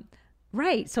 but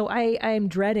right. So I am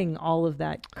dreading all of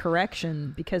that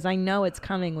correction because I know it's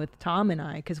coming with Tom and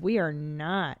I because we are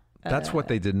not. That's what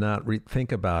they did not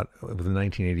think about with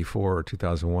 1984 or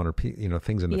 2001 or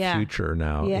things in the future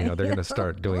now. They're going to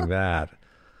start doing that.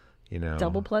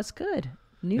 Double plus good.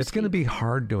 It's going to be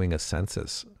hard doing a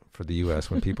census for the U.S.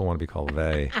 when people want to be called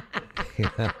they.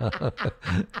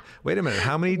 Wait a minute.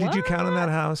 How many did you count in that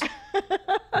house?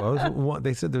 Well,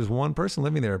 they said there's one person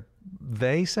living there.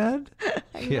 They said?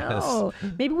 I know.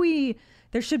 Maybe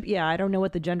there should be, I don't know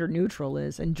what the gender neutral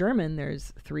is. In German,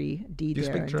 there's 3 D there. Do you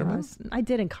speak German? I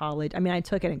did in college. I mean, I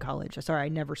took it in college. Sorry, I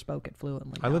never spoke it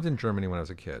fluently. I lived in Germany when I was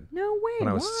a kid. No way. When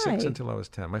I was 6 until I was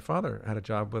 10. My father had a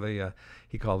job with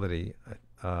he called it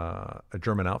a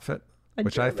German outfit.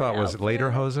 Which I thought was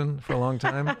Lederhosen for a long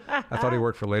time. I thought he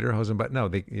worked for Lederhosen, but no,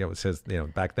 it says,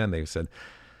 back then they said,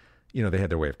 they had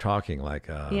their way of talking like,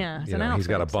 he's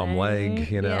got a bum leg,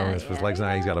 his leg's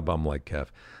not, he's got a bum leg, Kev.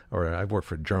 Or I worked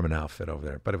for a German outfit over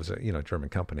there, but it was a, German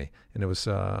company. And it was,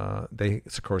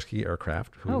 Sikorsky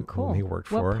Aircraft, whom he worked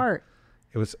for. What part?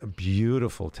 It was a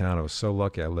beautiful town. I was so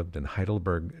lucky. I lived in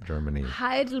Heidelberg, Germany.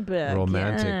 Heidelberg,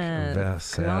 romantic,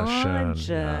 sehr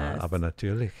schön, aber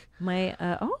natürlich.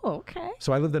 Okay.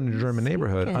 So I lived in a German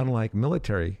neighborhood, unlike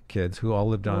military kids who all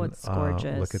lived on. It's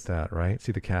gorgeous. Look at that, right?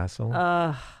 See the castle?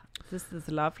 This is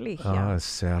lovely.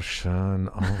 Sehr schön.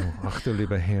 Ach du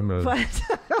lieber Himmel. But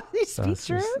you speak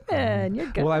German.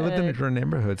 You're good. Well, I lived in a German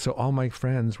neighborhood, so all my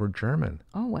friends were German.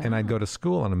 Oh, wow. And I'd go to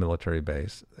school on a military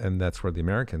base, and that's where the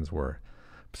Americans were.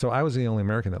 So I was the only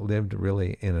American that lived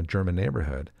really in a German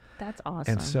neighborhood. That's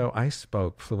awesome. And so I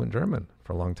spoke fluent German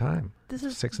for a long time.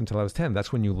 6 until I was 10.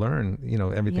 That's when you learn,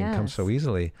 everything comes so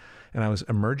easily. And I was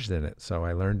immersed in it, so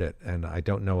I learned it. And I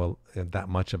don't know that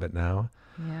much of it now.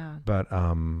 Yeah. But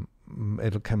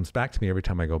it comes back to me every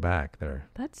time I go back there.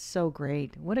 That's so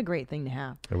great. What a great thing to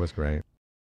have. It was great.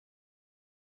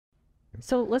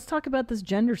 So let's talk about this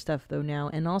gender stuff, though, now,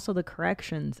 and also the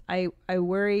corrections. I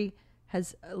worry...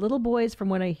 little boys, from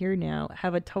what I hear now,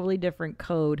 have a totally different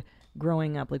code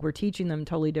growing up. Like, we're teaching them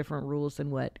totally different rules than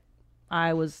what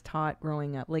I was taught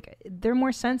growing up. Like, they're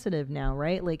more sensitive now,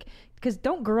 right? Like, because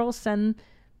don't girls send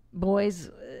boys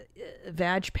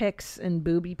vag pics and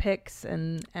booby pics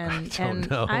and I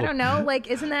don't know. Like,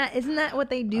 isn't that what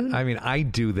they do? I mean, I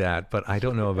do that, but I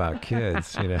don't know about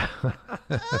kids, and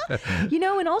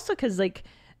also because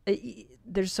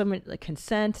there's so much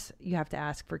consent. You have to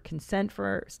ask for consent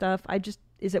for stuff.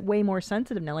 Is it way more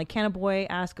sensitive now? Like, can a boy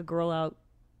ask a girl out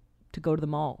to go to the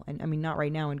mall? And I mean, not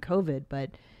right now in COVID,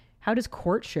 but how does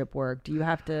courtship work? Do you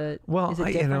have to? Well, is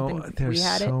it different than there's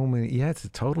so many. Yeah, it's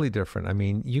totally different. I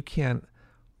mean, you can't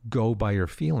go by your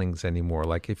feelings anymore.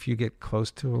 Like, if you get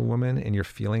close to a woman and you're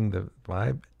feeling the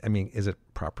vibe, I mean, is it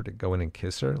proper to go in and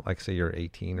kiss her? Like, say you're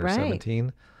 18 or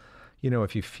 17.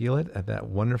 if you feel it at that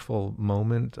wonderful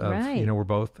moment of, Right. we're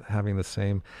both having the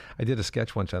same. I did a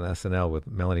sketch once on SNL with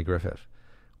Melanie Griffith,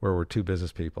 where we're two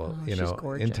business people, she's in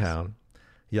gorgeous. town.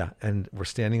 Yeah, and we're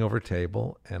standing over a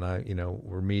table, and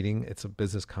we're meeting. It's a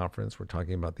business conference. We're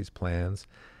talking about these plans,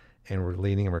 and we're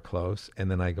leaning and we're close. And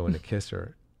then I go in to kiss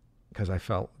her because I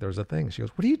felt there was a thing. She goes,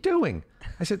 "What are you doing?"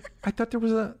 I said, "I thought there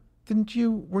was a.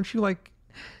 Weren't you like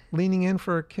leaning in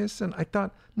for a kiss?" And I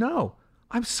thought, "No,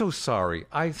 I'm so sorry.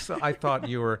 I thought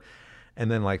you were."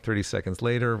 And then like 30 seconds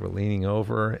later, we're leaning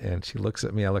over, and she looks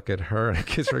at me. I look at her, and I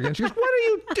kiss her again. She goes, "What are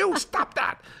you doing? Stop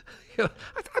that!"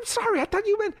 I'm sorry. I thought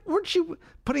you weren't you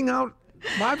putting out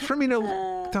vibes for me to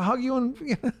hug you? And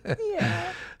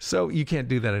Yeah. So you can't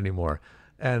do that anymore.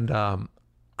 And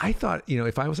I thought,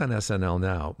 if I was on SNL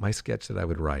now, my sketch that I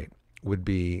would write would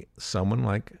be someone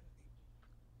like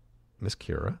Miss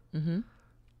Kira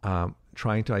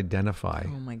trying to identify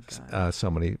Oh my God.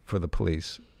 somebody for the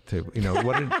police.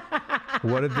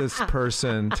 What did this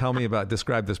person tell me about?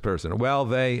 Describe this person. Well,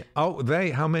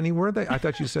 how many were they? I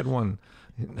thought you said one.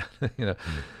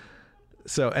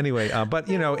 So anyway, but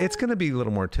it's going to be a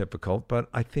little more difficult, but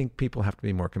I think people have to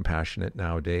be more compassionate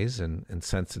nowadays and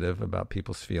sensitive about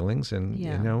people's feelings. And,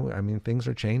 things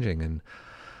are changing, and,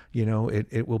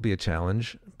 it will be a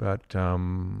challenge, but,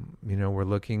 we're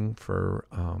looking for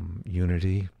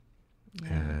unity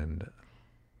and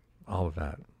all of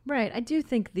that. Right. I do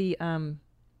think the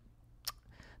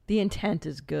intent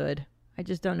is good. I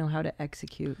just don't know how to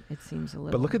execute. It seems a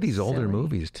little. But look at these older silly.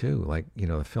 movies too, like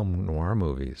the film noir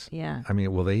movies. Yeah. I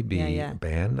mean, will they be Yeah.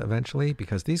 banned eventually?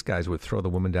 Because these guys would throw the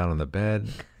woman down on the bed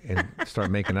and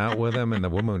start making out with him, and the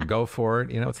woman would go for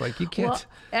it. It's like you can't.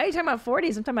 Well, are you talking about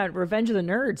 40s? I'm talking about Revenge of the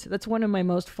Nerds. That's one of my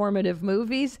most formative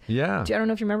movies. Yeah. I don't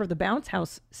know if you remember the bounce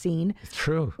house scene It's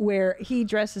true. where he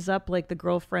dresses up like the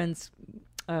girlfriend's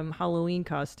Halloween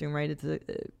costume, right? It's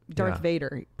Darth Yeah.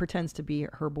 Vader. He pretends to be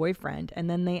her boyfriend, and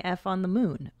then they F on the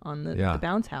moon on the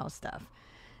bounce house stuff.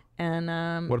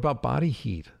 And What about Body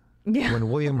Heat? Yeah. When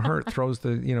William Hurt throws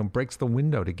breaks the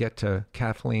window to get to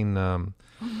Kathleen. I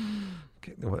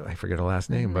forget her last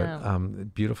name,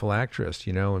 but beautiful actress,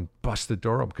 and busts the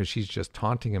door up because she's just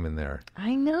taunting him in there.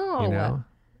 I know.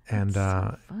 And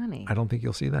so funny. I don't think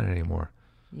you'll see that anymore.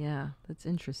 Yeah, that's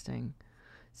interesting.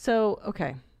 So,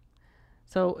 okay.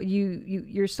 So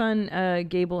your son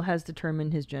Gable has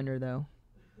determined his gender, though.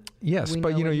 Yes, We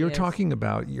but know what he you're is. talking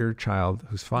about your child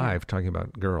who's 5, talking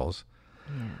about girls.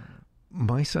 Yeah.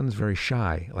 My son's very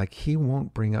shy. Like, he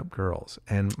won't bring up girls.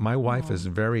 And my wife is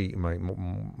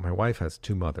my wife has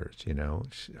 2 mothers,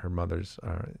 her mothers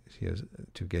she has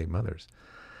 2 gay mothers.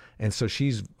 And so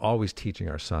she's always teaching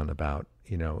our son about,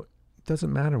 it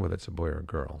doesn't matter whether it's a boy or a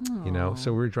girl,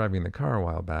 So we were driving in the car a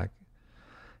while back,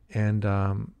 and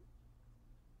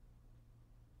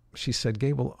she said,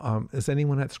 "Gable, is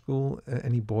anyone at school,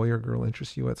 any boy or girl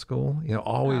interest you at school?"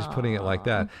 Always putting it like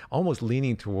that, almost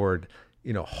leaning toward,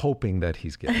 hoping that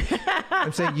he's gay.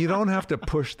 I'm saying you don't have to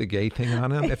push the gay thing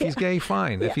on him. If he's gay,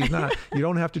 fine. If he's not, you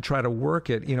don't have to try to work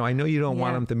it. I know you don't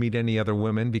want him to meet any other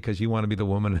women because you want to be the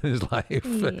woman in his life.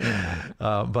 Yeah.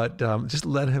 But just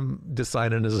let him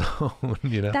decide on his own.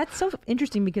 That's so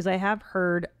interesting because I have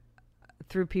heard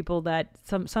through people that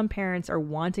some parents are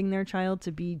wanting their child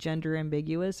to be gender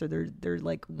ambiguous, or they're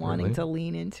like wanting Really? to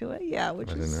lean into it. Yeah,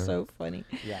 which is so funny.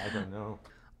 Yeah, I don't know.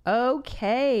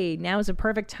 Okay, now is a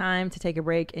perfect time to take a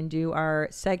break and do our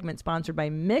segment sponsored by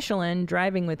Michelin.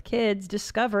 Driving with kids,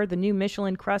 discover the new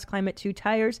Michelin Cross Climate 2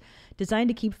 tires designed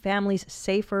to keep families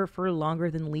safer for longer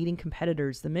than leading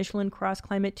competitors. The Michelin Cross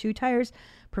Climate 2 tires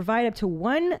provide up to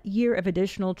 1 year of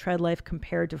additional tread life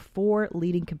compared to 4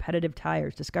 leading competitive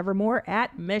tires. Discover more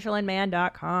at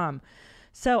michelinman.com.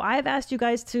 So I've asked you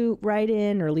guys to write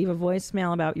in or leave a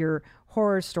voicemail about your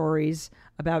horror stories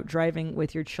about driving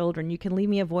with your children. You can leave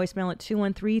me a voicemail at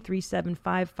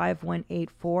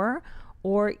 213-375-5184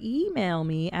 or email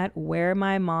me at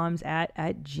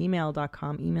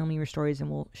wheremymomsat@gmail.com. Email me your stories and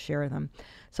we'll share them.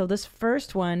 So this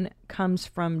first one comes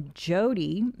from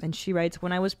Jody, and she writes,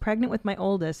 when I was pregnant with my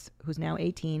oldest, who's now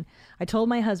 18, I told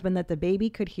my husband that the baby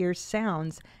could hear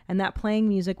sounds and that playing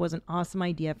music was an awesome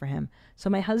idea for him. So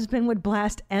my husband would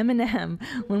blast Eminem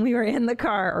when we were in the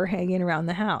car or hanging around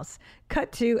the house.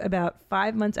 Cut to about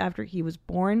 5 months after he was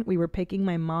born, we were picking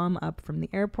my mom up from the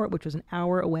airport, which was an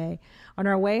hour away. On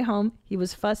our way home, he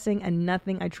was fussing and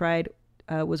nothing I tried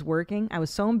was working. I was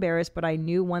so embarrassed, but I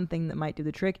knew one thing that might do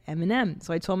the trick, Eminem.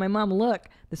 So I told my mom, look,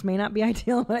 this may not be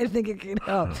ideal, but I think it could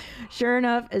help. Sure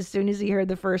enough, as soon as he heard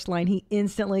the first line, he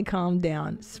instantly calmed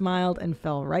down, smiled, and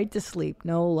fell right to sleep.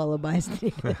 No lullabies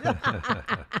needed.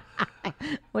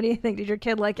 What do you think? Did your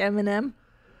kid like Eminem?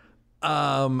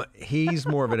 He's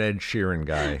more of an Ed Sheeran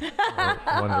guy.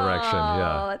 One Direction, Oh,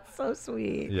 yeah. that's so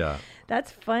sweet. Yeah.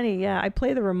 That's funny. Yeah, I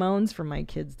play the Ramones for my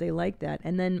kids. They like that.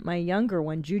 And then my younger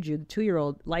one, Juju, the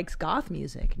 2-year-old, likes goth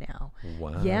music now.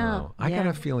 Wow. Yeah. I got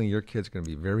yeah. a feeling your kid's going to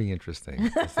be very interesting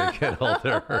as they get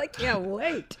older. I can't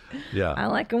wait. Yeah. I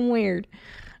like them weird.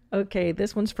 Okay,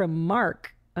 this one's from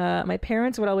Mark. My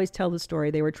parents would always tell the story.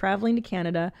 They were traveling to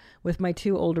Canada with my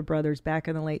 2 older brothers back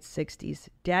in the late 60s.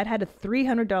 Dad had a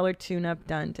 $300 tune-up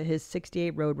done to his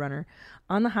 68 Roadrunner.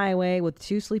 On the highway with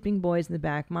 2 sleeping boys in the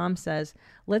back, Mom says,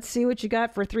 "Let's see what you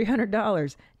got for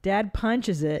 $300. Dad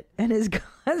punches it and is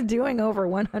doing over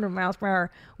 100 miles per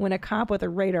hour when a cop with a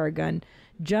radar gun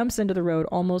jumps into the road,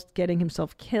 almost getting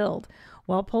himself killed.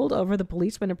 While pulled over, the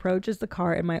policeman approaches the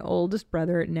car, and my oldest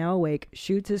brother, now awake,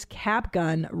 shoots his cap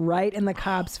gun right in the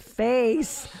cop's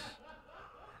face.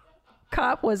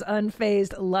 Cop was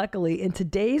unfazed. Luckily, in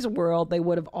today's world, they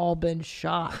would have all been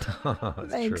shot.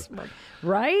 Thanks, true. Mark.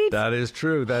 Right? That is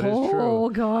true. That is true. Oh,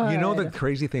 God. You know, the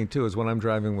crazy thing, too, is when I'm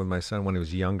driving with my son when he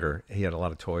was younger, he had a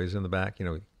lot of toys in the back. You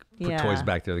know, put Yeah. toys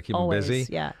back there to keep Always, him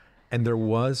busy. yeah. And there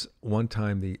was one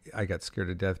time I got scared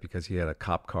to death because he had a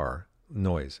cop car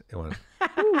noise. It went,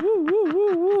 woo, woo, woo,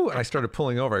 woo, woo. And I started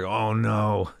pulling over. I go, oh,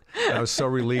 no. And I was so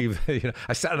relieved. You know,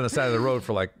 I sat on the side of the road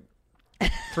for like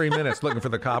 3 minutes looking for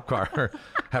the cop car.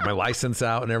 Had my license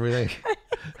out and everything.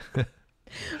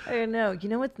 I don't know. You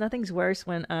know what? Nothing's worse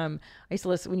when I used to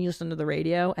listen when you listen to the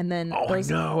radio and then Oh, I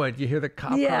know it. You hear the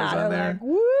cop yeah, cars on they're there? like,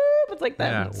 whoop. It's like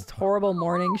that Yeah. horrible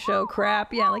morning show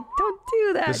crap. Yeah, like don't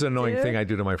do that. This is an annoying dude. thing I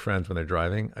do to my friends when they're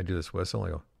driving. I do this whistle. I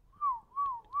go,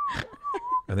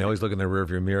 and they always look in their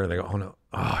rearview mirror. And they go, "Oh no!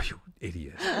 Oh, you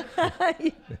idiot!"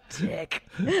 You dick.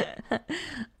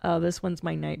 Oh, this one's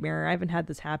my nightmare. I haven't had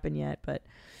this happen yet, but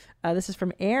this is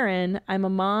from Aaron. I'm a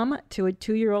mom to a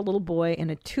 2-year-old little boy and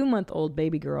a 2-month-old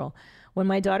baby girl. When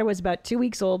my daughter was about 2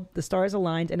 weeks old, the stars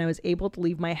aligned and I was able to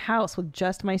leave my house with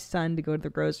just my son to go to the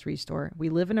grocery store. We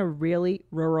live in a really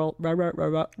rural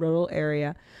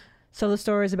area, so the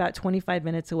store is about 25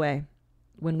 minutes away.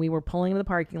 When we were pulling into the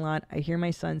parking lot, I hear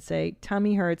my son say,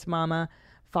 "Tummy hurts, Mama,"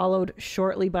 followed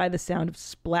shortly by the sound of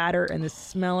splatter and the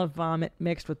smell of vomit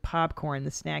mixed with popcorn,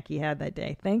 the snack he had that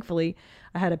day. Thankfully,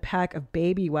 I had a pack of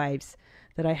baby wipes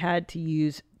that I had to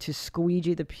use to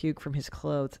squeegee the puke from his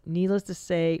clothes. Needless to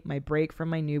say, my break from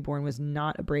my newborn was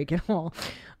not a break at all.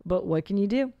 But what can you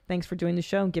do? Thanks for doing the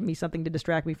show and give me something to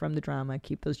distract me from the drama.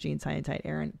 Keep those jeans high and tight,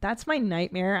 Aaron. That's my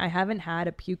nightmare. I haven't had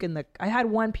a puke I had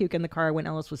one puke in the car when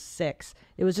Ellis was 6.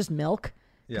 It was just milk.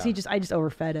 Yeah. I just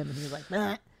overfed him and he was like,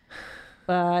 "Meh."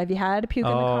 Have you had a puke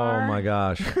in the car? Oh my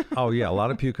gosh! Oh yeah, a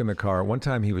lot of puke in the car. One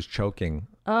time he was choking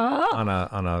on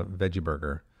a veggie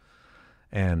burger,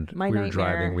 and My we were nightmare.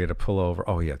 driving. We had to pull over.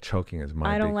 Oh yeah, choking is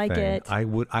my. I don't big like thing.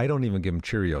 it. I don't even give him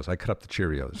Cheerios. I cut up the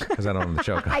Cheerios because I don't want to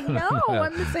choke. I know.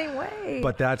 I'm the same way.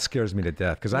 But that scares me to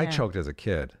death because I Yeah. choked as a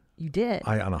kid. You did.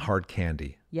 On a hard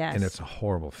candy. Yes. And it's a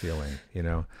horrible feeling, you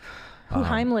know. Who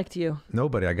Heimlicked you?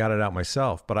 Nobody. I got it out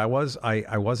myself. But I was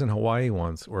in Hawaii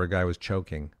once where a guy was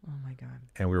choking. Oh my God.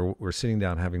 And we were sitting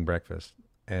down having breakfast,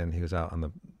 and he was out on the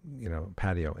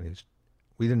patio, and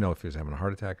we didn't know if he was having a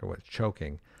heart attack or what,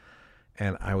 choking.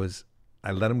 And I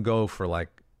let him go for like,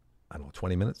 I don't know,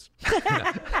 20 minutes.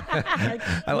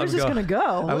 Where's this gonna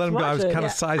go? I let him go. I was kind of Yeah.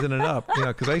 sizing it up,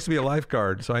 because I used to be a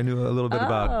lifeguard, so I knew a little bit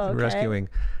about okay. rescuing.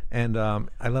 And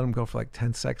I let him go for like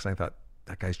 10 seconds. And I thought,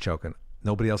 that guy's choking.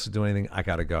 Nobody else is doing anything. I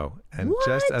got to go. And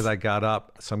just What? as I got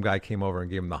up, some guy came over and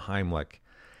gave him the Heimlich.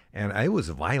 And it was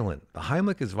violent. The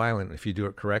Heimlich is violent if you do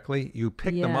it correctly. You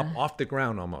pick them up Yeah. off the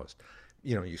ground almost.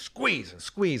 You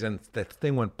squeeze, and the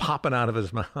thing went popping out of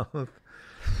his mouth.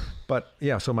 But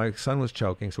yeah, so my son was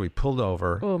choking, so we pulled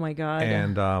over. Oh my God.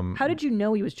 And how did you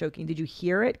know he was choking? Did you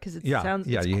hear it? Because it sounds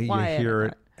it's you quiet. hear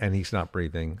it, and he's not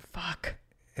breathing, Fuck.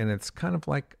 and it's kind of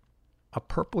like a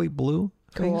purpley blue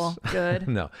Cool. face. Good.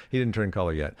 No, he didn't turn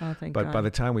color yet. Oh, thank but God. by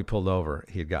the time we pulled over,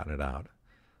 he had gotten it out.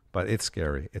 But it's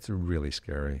scary. It's really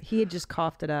scary. He had just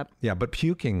coughed it up. Yeah, but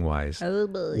puking wise, Oh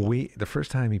boy. the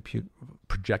first time he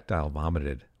projectile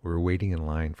vomited, we were waiting in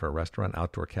line for a restaurant,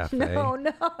 outdoor cafe. No,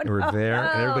 And we're there,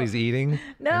 and everybody's eating.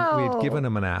 No. And we had given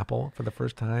him an apple for the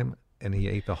first time, and he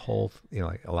ate the whole,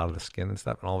 like a lot of the skin and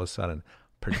stuff, and all of a sudden,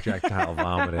 projectile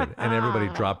vomited, and everybody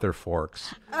dropped their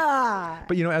forks.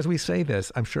 But as we say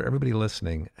this, I'm sure everybody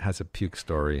listening has a puke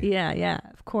story. Yeah,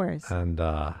 of course. And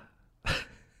I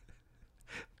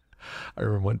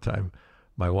remember one time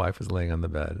my wife was laying on the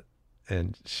bed,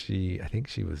 and I think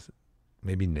she was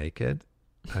maybe naked,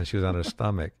 and she was on her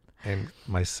stomach, and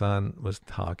my son was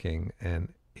talking,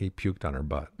 and he puked on her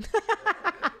butt.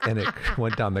 and it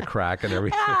went down the crack and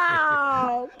everything.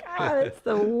 Oh God, it's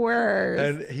the worst.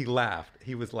 And he laughed.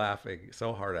 He was laughing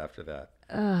so hard after that.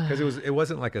 Because it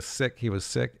wasn't like he was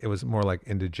sick. It was more like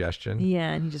indigestion.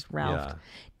 Yeah, and he just ralphed.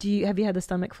 Yeah. Have you had the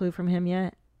stomach flu from him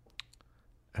yet?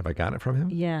 Have I gotten it from him?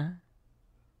 Yeah.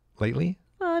 Lately?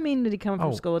 Well, I mean, did he come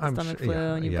from school with the I'm stomach sure- flu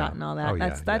yeah, and you've yeah. gotten all that?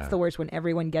 Oh, That's the worst when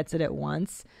everyone gets it at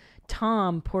once.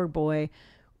 Tom, poor boy,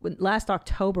 last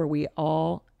October we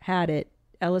all had it.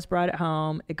 Ellis brought it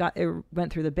home. It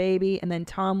went through the baby, and then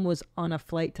Tom was on a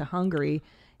flight to Hungary.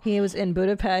 He was in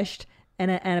Budapest, and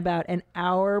about an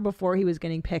hour before he was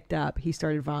getting picked up, he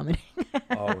started vomiting.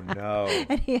 Oh no!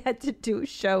 And he had to do a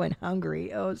show in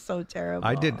Hungary. Oh, it was so terrible.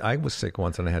 I was sick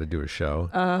once, and I had to do a show,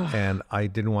 and I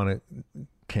didn't want to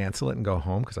cancel it and go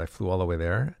home because I flew all the way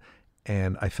there.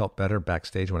 And I felt better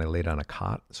backstage when I laid on a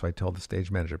cot. So I told the stage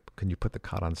manager, "Can you put the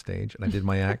cot on stage?" And I did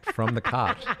my act from the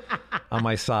cot on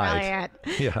my side.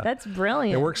 Brilliant. Yeah, That's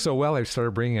brilliant. It worked so well. I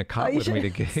started bringing a cot with me to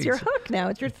gigs. It's your hook now.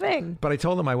 It's your thing. But I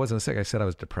told them I wasn't sick. I said I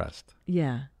was depressed.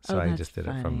 Yeah. So I that's just did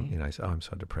funny. it from, I said, I'm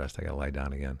so depressed. I got to lie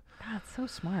down again. God, so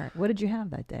smart. What did you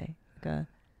have that day? Like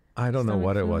I don't know stomach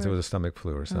what it flu was. It or- was a stomach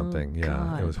flu or something. Yeah,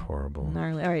 God. it was horrible.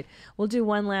 Gnarly. All right. We'll do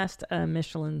one last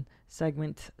Michelin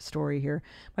segment story here.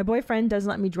 My boyfriend doesn't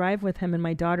let me drive with him and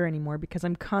my daughter anymore because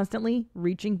I'm constantly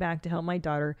reaching back to help my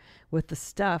daughter with the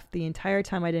stuff. The entire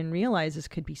time I didn't realize this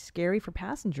could be scary for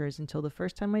passengers until the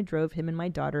first time I drove him and my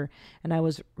daughter, and I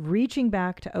was reaching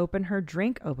back to open her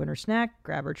drink, open her snack,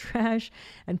 grab her trash,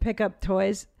 and pick up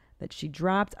toys that she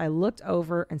dropped. I looked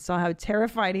over and saw how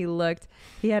terrified he looked.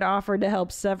 He had offered to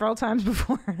help several times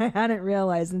before, and I hadn't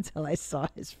realized until I saw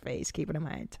his face, keeping him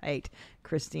tight.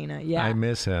 Christina, yeah. I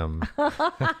miss him.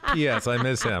 Yes, I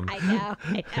miss him. I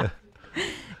know.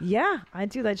 Yeah, I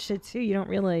do that shit too. You don't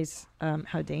realize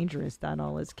how dangerous that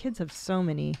all is. Kids have so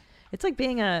many. It's like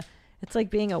being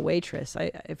a waitress.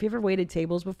 If you ever waited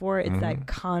tables before, it's that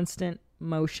constant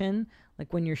motion.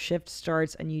 Like when your shift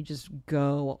starts and you just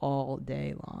go all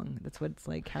day long. That's what it's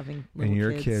like having little And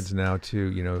your kids now too,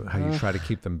 how you try to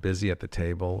keep them busy at the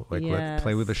table. Like let's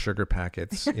play with the sugar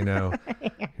packets,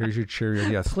 Here's your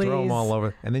Cheerios. Yes, throw them Please. all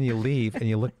over. And then you leave and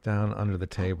you look down under the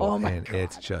table Oh my and God.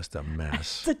 it's just a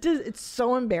mess. It's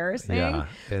so embarrassing. Yeah,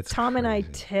 it's Tom and I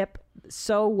crazy. tip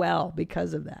so well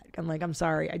because of that. I'm like, I'm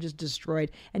sorry, I just destroyed.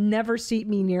 And never seat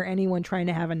me near anyone trying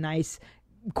to have a nice,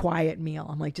 quiet meal.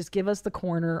 I'm like, just give us the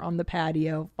corner on the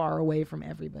patio far away from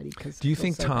everybody. Do you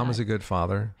think Tom is a good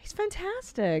father? He's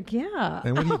fantastic. Yeah.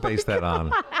 And what do you base that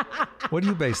on? What do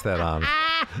you base that on?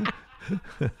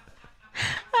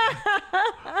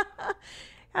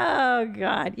 Oh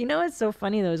God. You know what's so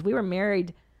funny though is we were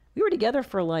together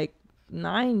for like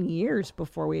 10 years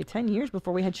before we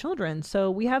had children. So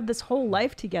we have this whole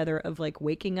life together of like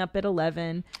waking up at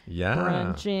 11, Yeah.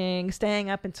 brunching, staying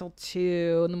up until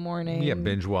 2 in the morning. Yeah,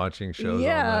 binge watching shows all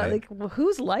Yeah, night. like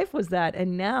whose life was that?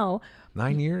 And now,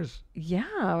 9 years. yeah,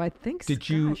 I think. Did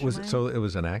you? gosh, So it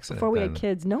was an accident before we then. had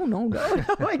kids? No.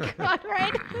 Oh my God,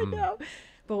 right? No.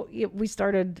 But we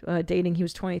started dating. He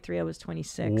was 23. I was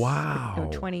 26. Wow. No,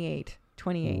 28.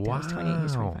 28. I was 28. He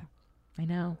was Wow. 25. I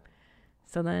know.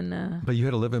 So then, But you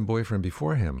had a live-in boyfriend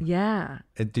before him. yeah.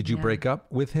 And did you Yeah. break up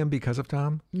with him because of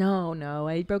Tom? No.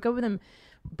 I broke up with him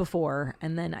before.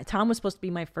 And then Tom was supposed to be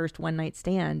my first one-night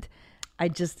stand. I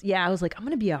was like, I'm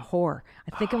going to be a whore.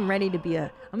 I think I'm ready to be I'm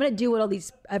going to do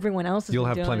what everyone else is You'll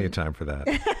doing. have plenty of time for that.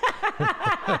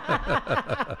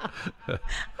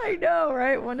 I know,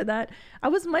 right? One of that. I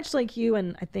was much like you,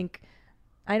 and I think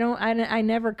I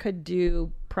never could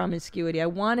do promiscuity. I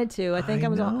wanted to. I think I I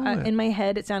was know it. in my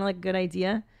head. It sounded like a good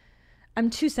idea. I'm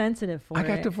too sensitive for I it.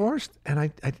 got divorced,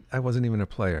 and I wasn't even a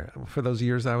player. For those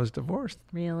years, I was divorced.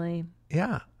 Really?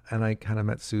 Yeah, and I kind of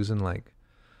met Susan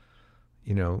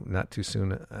not too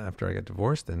soon after I got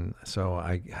divorced, and so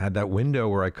I had that window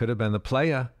where I could have been the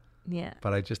playa, Yeah.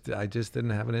 but I just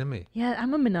didn't have it in me. Yeah,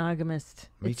 I'm a monogamist.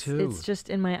 Me too. It's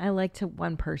just I like to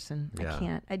one person. Yeah. I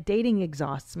can't. Dating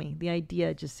exhausts me. The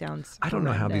idea just sounds I don't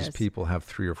know how these horrendous. people have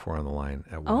 3 or 4 on the line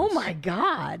at once. Oh my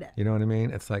God. You know what I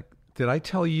mean? It's like, did I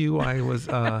tell you I was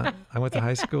I went to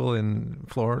high school in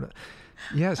Florida?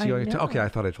 Yes, I know. okay. I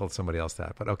thought I told somebody else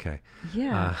that, but okay.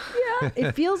 Yeah. Yeah.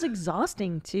 It feels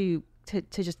exhausting to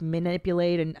just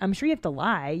manipulate, and I'm sure you have to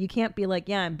lie. You can't be like,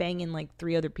 yeah, I'm banging like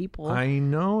 3 other people. I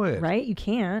know it. Right? You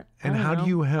can't. And I don't how know. do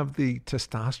you have the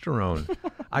testosterone?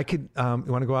 I could. You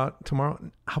want to go out tomorrow?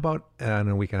 How about in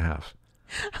a week and a half?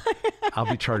 I'll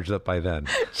be charged up by then.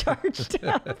 Charged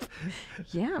up.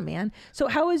 Yeah, man. So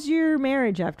how was your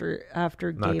marriage after Not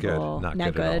Gable? good.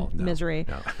 Not good at all. No, Misery.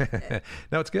 No.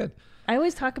 No, it's good. I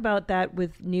always talk about that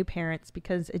with new parents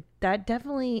because it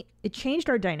changed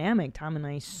our dynamic, Tom and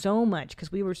I, so much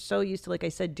because we were so used to, like I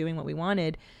said, doing what we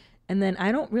wanted. And then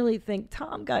I don't really think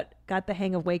Tom got the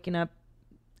hang of waking up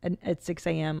at 6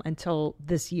 a.m. until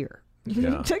this year.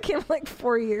 Yeah. It took him like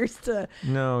 4 years to.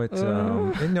 No, it's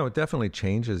no, it definitely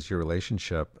changes your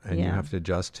relationship, and you Yeah. have to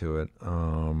adjust to it.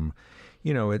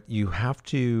 You have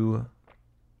to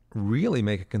really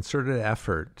make a concerted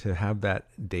effort to have that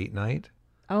date night.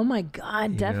 Oh my God, you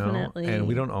know, definitely. and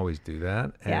we don't always do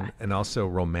that. And Yeah. and also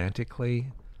romantically,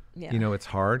 Yeah. it's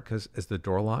hard because is the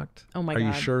door locked? Oh my Are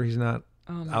you God. sure he's not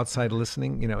outside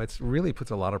listening? It's really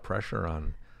puts a lot of pressure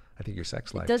on, I think, your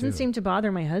sex life. It doesn't too. seem to bother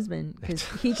my husband because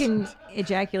he can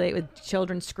ejaculate with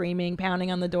children screaming, pounding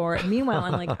on the door. Meanwhile,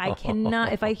 I'm like, I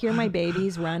cannot. If I hear my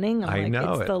babies running, I'm I like,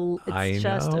 know it's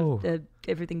just know.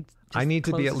 Everything. Just I need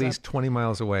to be at closes least up. 20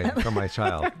 miles away from my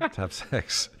child to have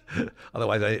sex.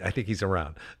 Otherwise, I think he's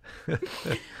around.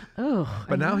 Oh,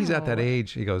 But now he's at that know.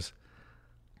 age,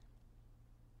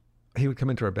 he would come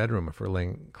into our bedroom if we're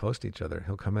laying close to each other.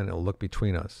 He'll come in and he'll look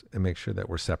between us and make sure that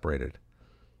we're separated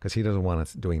because he doesn't want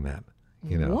us doing that.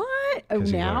 What? Oh,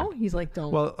 'Cause he now learned. he's like,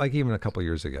 don't. Well, like even a couple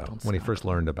years ago when he first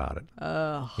learned about it.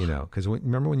 Oh. Because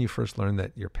remember when you first learned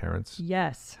that your parents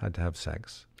Yes. had to have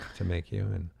sex to make you?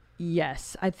 And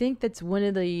Yes. I think that's one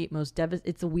of the most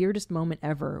it's the weirdest moment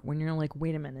ever when you're like,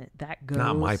 wait a minute, that goes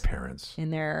not my parents. in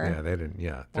there. Yeah, they didn't.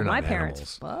 Yeah, they're Well, not my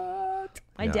parents animals. fucked.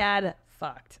 My Yeah. dad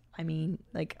fucked. I mean,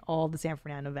 like all the San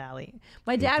Fernando Valley.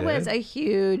 My dad was did? a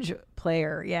huge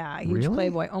player. Yeah, a huge Really?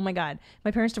 playboy. Oh my God.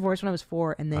 My parents divorced when I was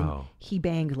 4, and then Oh. he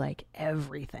banged like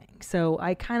everything. So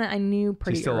I knew Is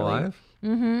pretty he still early. alive?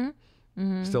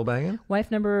 Mm-hmm. Still banging?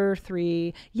 Wife number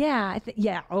 3. Yeah,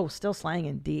 yeah. Oh, still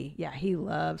slanging D. Yeah, he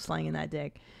loves slanging that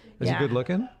dick. Is yeah. he good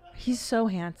looking? He's so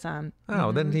handsome.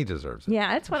 Oh, then he deserves it.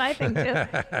 Yeah, that's what I think too.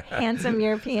 Handsome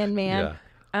European man.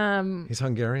 Yeah. He's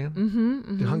Hungarian?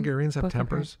 Mm-hmm. Do Hungarians have Both are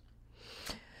tempers?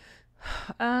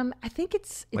 I think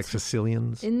it's Like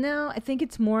Sicilians? no, I think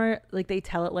it's more like they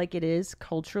tell it like it is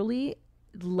culturally.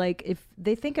 Like if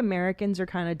they think Americans are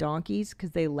kind of donkeys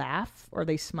because they laugh or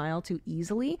they smile too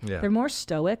easily, Yeah. they're more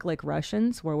stoic like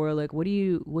Russians, where we're like, what are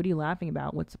you laughing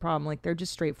about? What's the problem? Like they're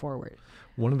just straightforward.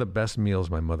 One of the best meals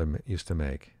my mother used to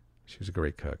make, she was a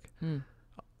great cook,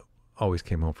 always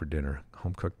came home for dinner,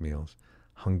 home-cooked meals,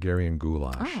 Hungarian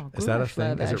goulash. Oh, Is that a goulash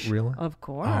thing? Is it lavish. real? Of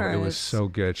course. Oh, it was so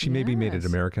good. She maybe made it Yes.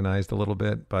 Americanized a little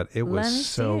bit, but it was Let me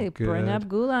so see. good. Bring up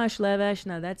goulash, Levesh.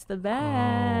 Now that's the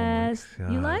best. You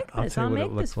God. like I'll this? tell you I'll what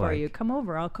it make this looked for you. like. Come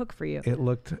over. I'll cook for you.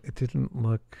 It didn't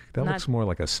look, that Not- looks more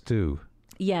like a stew.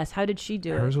 Yes. How did she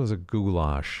do Hers it? was a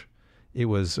goulash. It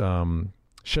was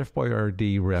Chef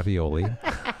Boyardee ravioli.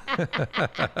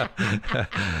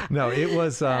 No, it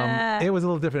was a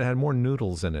little different. It had more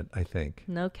noodles in it, I think.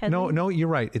 No kettle? No, you're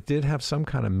right. It did have some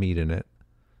kind of meat in it.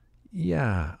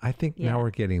 Yeah, I think Yeah. now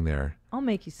we're getting there. I'll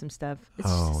make you some stuff. It's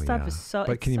Oh, stuff yeah. is so.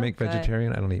 But it's can you so make good.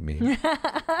 vegetarian? I don't eat meat.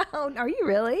 Oh, are you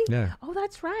really? Yeah. Oh,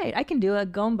 that's right. I can do a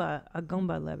gomba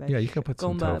levesh. Yeah, you can put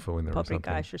some Gomba tofu in there or something.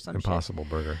 paprikash or some Impossible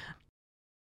burger. shit.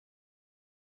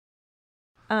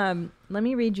 Let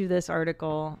me read you this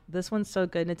article. This one's so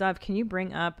good. Nadav, can you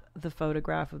bring up the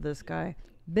photograph of this guy?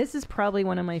 This is probably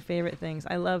one of my favorite things.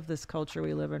 I love this culture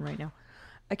we live in right now.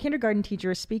 A kindergarten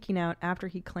teacher is speaking out after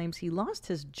he claims he lost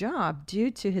his job due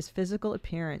to his physical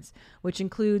appearance, which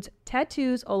includes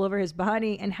tattoos all over his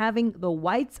body and having the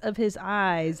whites of his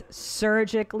eyes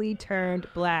surgically turned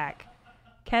black.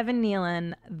 Kevin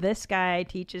Nealon, this guy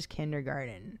teaches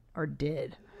kindergarten, or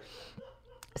did.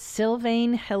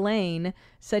 Sylvain Helene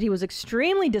said he was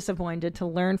extremely disappointed to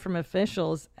learn from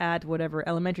officials at whatever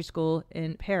elementary school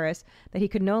in Paris that he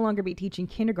could no longer be teaching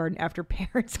kindergarten after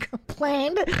parents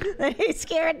complained that he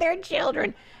scared their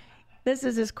children. This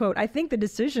is his quote. I think the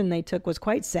decision they took was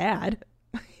quite sad.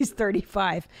 He's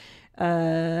 35.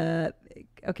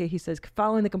 Okay, he says,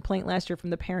 following the complaint last year from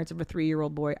the parents of a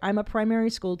 3-year-old boy, I'm a primary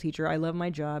school teacher. I love my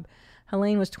job.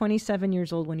 Helene was 27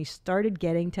 years old when he started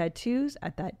getting tattoos.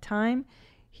 At that time,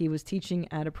 he was teaching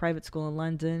at a private school in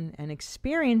London and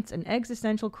experienced an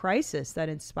existential crisis that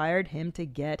inspired him to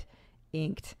get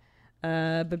inked.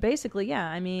 But basically, yeah,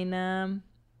 I mean,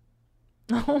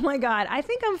 oh my God, I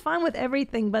think I'm fine with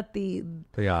everything but the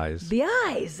eyes. The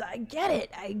eyes. I get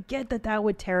it. I get that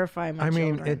would terrify my children.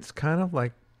 I mean, it's kind of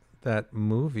like that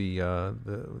movie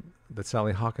that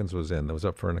Sally Hawkins was in that was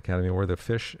up for an Academy Award, the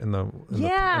fish in the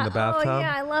bathtub. Oh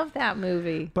yeah, I love that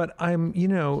movie. But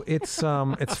it's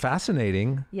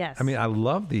fascinating. Yes. I mean, I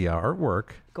love the artwork.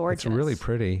 Gorgeous. It's really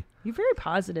pretty. You're very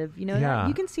positive. You know, Yeah.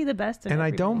 you can see the best in And I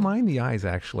don't everybody. mind the eyes,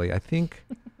 actually. I think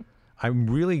I'm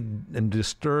really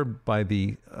disturbed by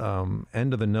the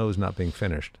end of the nose not being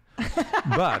finished.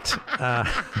 But,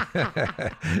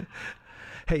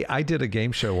 hey, I did a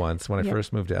game show once when I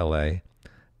first moved to L.A.,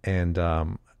 and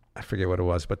I forget what it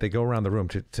was, but they go around the room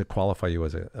to qualify you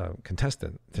as a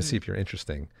contestant to see if you're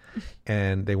interesting.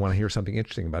 And they want to hear something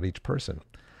interesting about each person.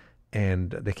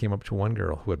 And they came up to one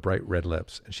girl who had bright red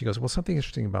lips. And she goes, well, something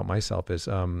interesting about myself is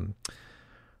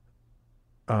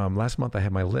last month I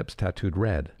had my lips tattooed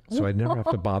red. So I'd never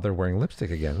have to bother wearing lipstick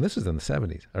again. And this was in the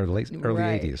 70s or early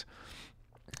Right. 80s.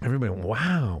 Everybody went,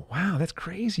 wow, that's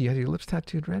crazy. You had your lips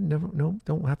tattooed red. No,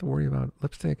 don't have to worry about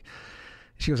lipstick.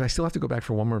 She goes, I still have to go back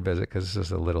for one more visit because this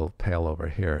is a little pale over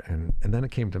here. And then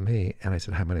it came to me, and I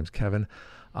said, hi, my name's Kevin.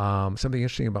 Something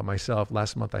interesting about myself.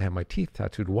 Last month I had my teeth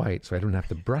tattooed white, so I don't have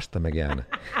to brush them again.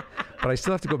 But I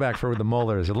still have to go back for the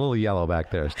molars. A little yellow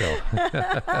back there still.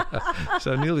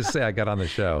 So needless to say, I got on the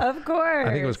show. Of course.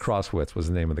 I think it was Crosswits was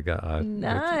the name of the guy.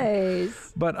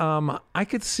 Nice. But I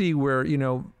could see where,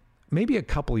 maybe a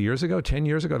couple of years ago, 10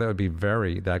 years ago,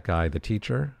 that guy, the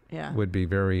teacher, would be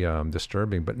very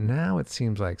disturbing. But now it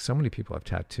seems like so many people have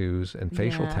tattoos and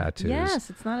facial tattoos. Yes,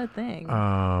 it's not a thing.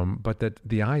 But that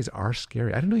the eyes are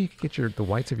scary. I didn't know you could get the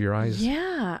whites of your eyes.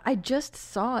 Yeah, I just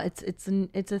saw it's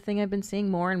a thing I've been seeing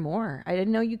more and more. I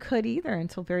didn't know you could either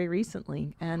until very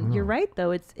recently. And you're right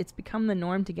though, it's become the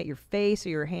norm to get your face or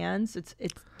your hands. It's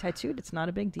tattooed. It's not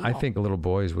a big deal. I think little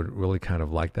boys would really kind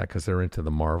of like that because they're into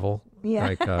the Marvel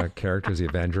characters, the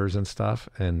Avengers and stuff.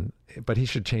 But he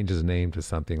should change his name to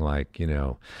something like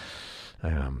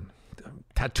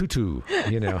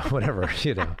Tatutu, whatever.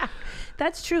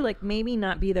 That's true. Like maybe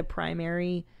not be the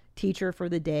primary teacher for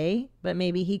the day, but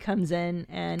maybe he comes in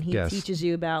and he teaches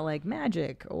you about like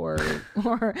magic or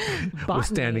botany.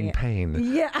 Withstanding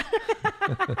pain. Yeah.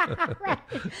 Right.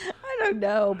 I don't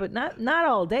know, but not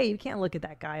all day. You can't look at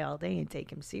that guy all day and take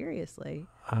him seriously.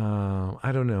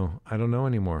 I don't know. I don't know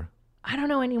anymore. I don't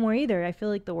know anymore either. I feel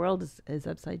like the world is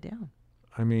upside down.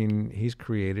 I mean, he's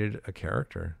created a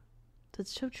character.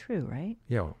 That's so true, right?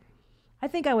 Yeah. I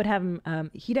think I would have him.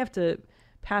 He'd have to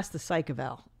pass the psych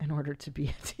eval in order to be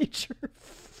a teacher.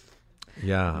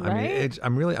 Yeah. Right? I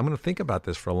mean, I'm going to think about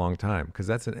this for a long time because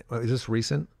is this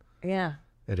recent? Yeah.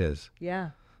 It is.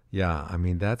 Yeah. Yeah. I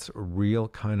mean, that's a real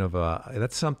kind of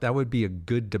that would be a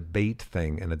good debate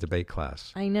thing in a debate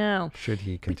class. I know. Should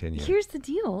he continue? But here's the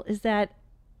deal is that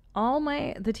all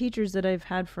the teachers that I've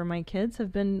had for my kids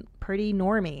have been pretty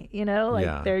normy,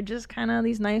 they're just kind of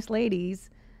these nice ladies.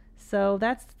 So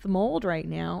that's the mold right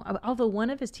now. Although one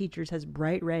of his teachers has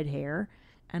bright red hair,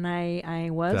 and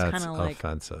I was kind of like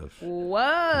offensive. Whoa.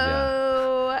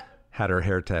 Yeah. Had her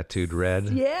hair tattooed red.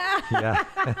 Yeah.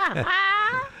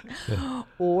 Yeah.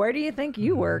 Where do you think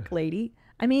you work, lady?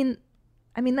 I mean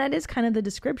that is kind of the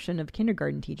description of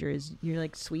kindergarten teachers. You're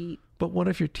like sweet. But what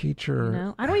if your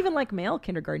teacher? I don't even like male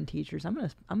kindergarten teachers. I'm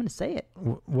gonna say it.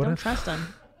 Don't trust them.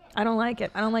 I don't like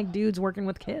it. I don't like dudes working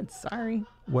with kids. Sorry.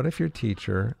 What if your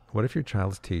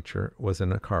child's teacher was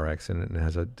in a car accident and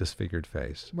has a disfigured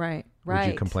face? Right. Would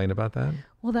you complain about that?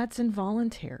 Well, that's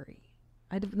involuntary.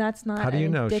 That's not. How do you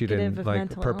know she indicative didn't of like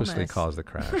mental purposely illness. cause the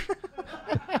crash?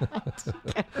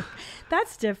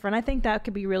 That's different. I think that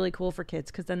could be really cool for kids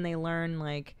because then they learn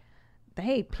like,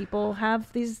 hey, people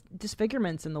have these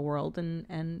disfigurements in the world,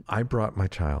 and I brought my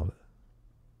child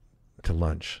to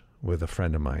lunch with a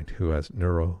friend of mine who has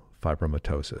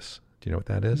neurofibromatosis. Do you know what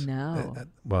that is? No.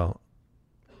 Well,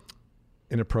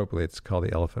 inappropriately, it's called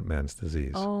the elephant man's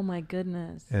disease. Oh my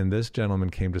goodness. And this gentleman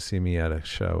came to see me at a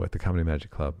show at the Comedy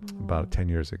Magic Club about 10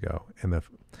 years ago. And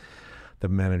the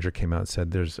manager came out and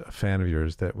said, there's a fan of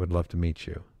yours that would love to meet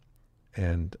you.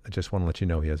 And I just want to let you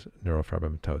know he has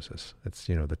neurofibromatosis. It's,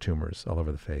 the tumors all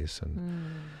over the face.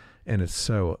 And it's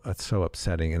so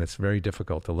upsetting, and it's very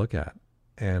difficult to look at.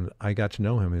 And I got to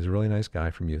know him. He's a really nice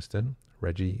guy from Houston,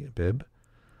 Reggie Bibbs.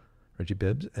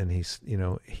 And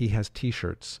he has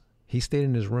T-shirts. He stayed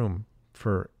in his room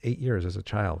for 8 years as a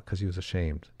child because he was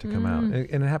ashamed to come out. And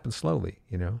it happened slowly,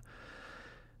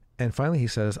 And finally he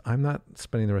says, I'm not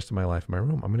spending the rest of my life in my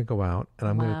room. I'm going to go out and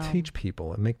I'm going to teach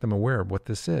people and make them aware of what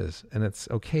this is. And it's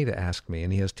okay to ask me.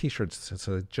 And he has T-shirts that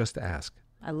say, just ask.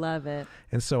 I love it.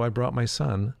 And so I brought my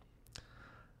son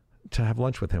to have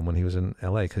lunch with him when he was in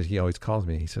L.A. because he always calls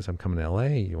me. He says, I'm coming to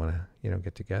L.A. You want to,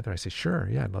 get together? I say, sure.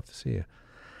 Yeah, I'd love to see you.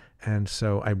 And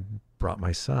so I brought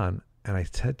my son, and I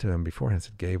said to him beforehand, I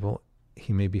said, Gable,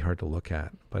 he may be hard to look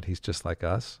at, but he's just like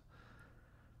us.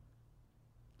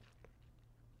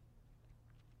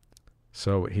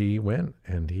 So he went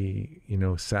and he,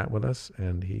 sat with us,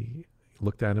 and he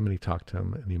looked at him and he talked to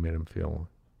him and he made him feel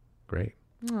great.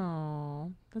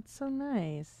 Oh, that's so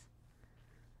nice.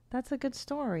 That's a good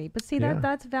story. But see, Yeah.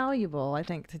 that's valuable, I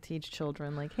think, to teach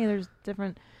children. Like, hey, there's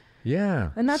different... Yeah.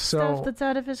 And that's so stuff that's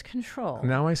out of his control.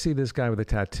 now I see this guy with the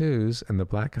tattoos and the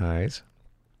black eyes,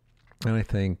 and I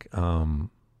think,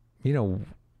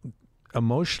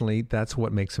 emotionally, that's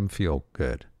what makes him feel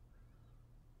good.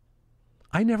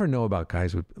 I never know about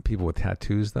people with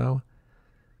tattoos, though.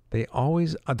 They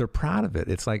always, they're proud of it.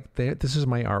 It's like, this is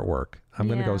my artwork. I'm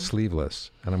going to go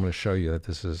sleeveless, and I'm going to show you that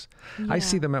this is... I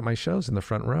see them at my shows in the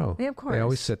front row. Yeah, of course. They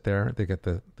always sit there. They get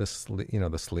the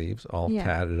sleeves all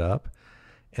tatted up,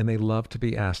 and they love to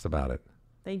be asked about it.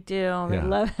 They do. They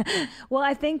love... Well,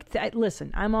 I think...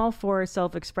 listen, I'm all for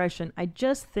self-expression. I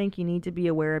just think you need to be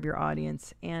aware of your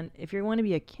audience. And if you want to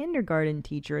be a kindergarten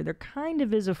teacher, there kind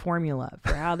of is a formula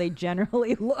for how they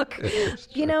generally look.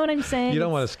 You know what I'm saying? You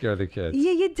don't want to scare the kids.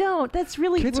 Yeah, you don't. That's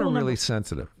really... Kids are really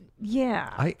sensitive.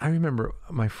 Yeah. I remember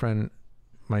my friend,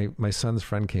 my son's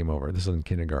friend came over. This is in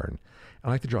kindergarten. I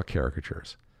like to draw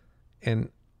caricatures. And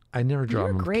I never draw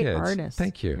them You're a great kids. artist.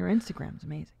 Thank you. Your Instagram's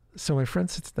amazing. So my friend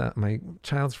sits down, my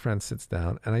child's friend sits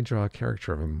down, and I draw a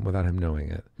caricature of him without him knowing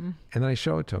it. And then I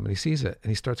show it to him, and he sees it, and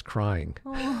he starts crying.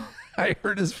 Oh. I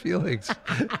hurt his feelings.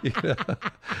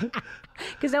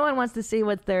 Because no one wants to see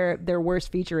what their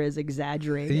worst feature is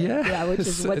exaggerated. Yeah. Which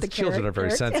is what the children are very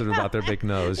character- sensitive about their big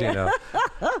nose, you know.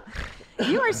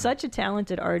 You are such a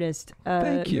talented artist.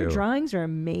 Thank you. Your drawings are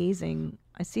amazing.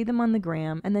 I see them on the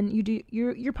gram. And then you do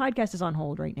your podcast is on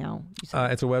hold right now. You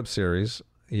said. It's a web series.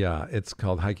 Yeah, it's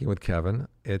called Hiking with Kevin.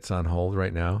 It's on hold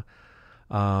right now.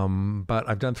 But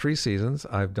I've done 3 seasons.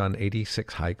 I've done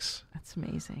 86 hikes. That's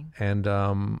amazing. And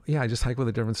I just hike with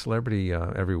a different celebrity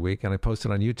every week, and I post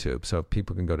it on YouTube, so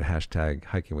people can go to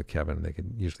 #Hiking with Kevin. They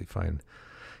can usually find,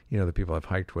 the people I've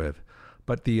hiked with.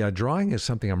 But the drawing is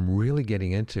something I'm really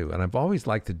getting into, and I've always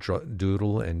liked to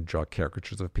doodle and draw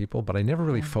caricatures of people, but I never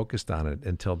really focused on it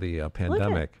until the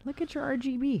pandemic. Look at your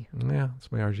RGB. Yeah, it's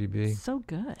my RGB. So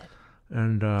good.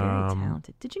 And Very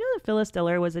talented. Did you know that Phyllis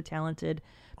Diller was a talented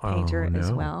painter as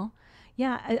no. well?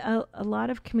 Yeah, a lot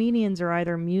of comedians are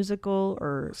either musical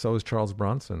or... So is Charles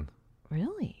Bronson.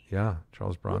 Really? Yeah,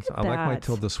 Charles Bronson. Look at I like my that.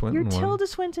 Tilda Swinton Your one. Tilda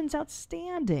Swinton's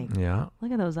outstanding. Yeah.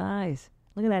 Look at those eyes.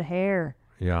 Look at that hair.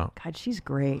 Yeah. God, she's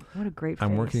great. What a great face.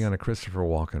 I'm working on a Christopher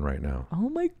Walken right now. Oh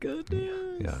my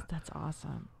goodness. Yeah. That's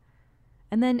awesome.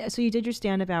 And then, so you did your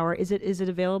stand-up hour. Is it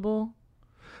available?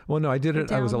 Well, no, I did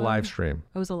it. It was a download? live stream.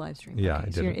 It was a live stream. Yeah, Okay,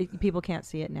 I so did people can't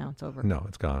see it now. It's over. No,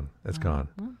 it's gone. It's gone.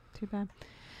 Well, too bad.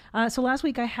 So last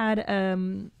week I had,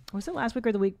 was it last week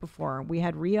or the week before? We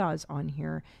had Riaz on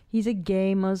here. He's a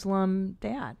gay Muslim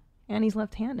dad, and he's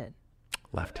left-handed.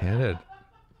 Left-handed.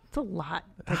 It's a lot.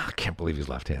 I can't believe he's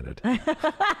left-handed. It's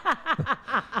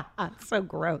so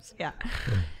gross. Yeah.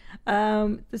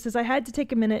 This is, I had to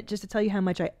take a minute just to tell you how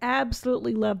much I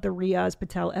absolutely loved the Riaz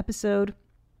Patel episode.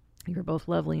 You were both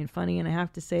lovely and funny, and I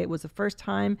have to say it was the first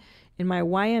time in my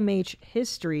YMH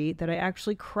history that I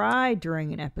actually cried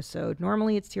during an episode.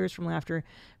 Normally it's tears from laughter,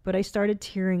 but I started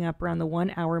tearing up around the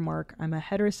 1 hour mark. I'm a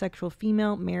heterosexual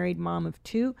female, married mom of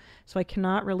 2, so I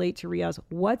cannot relate to Riaz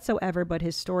whatsoever, but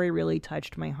his story really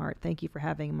touched my heart. Thank you for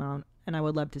having him on, and I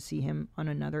would love to see him on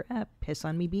another ep. Piss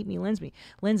on me, beat me, Lindsay.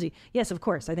 Yes, of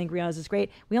course. I think Riaz is great.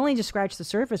 We only just scratched the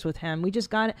surface with him. We just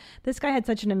got it. This guy had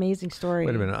such an amazing story.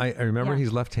 Wait a minute. I remember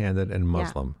he's left-handed and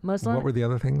Muslim. Yeah. Muslim. What were the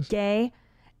other things? Gay.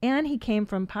 And he came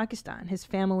from Pakistan. His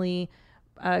family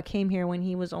came here when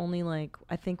he was only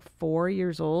I think 4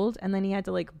 years old. And then he had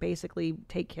to basically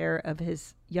take care of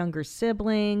his younger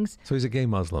siblings. So he's a gay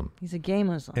Muslim. He's a gay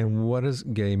Muslim. And what does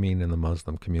gay mean in the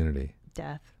Muslim community?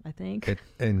 Death, I think.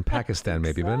 In Pakistan,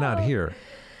 maybe, but not here.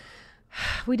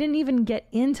 We didn't even get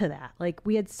into that.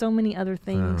 We had so many other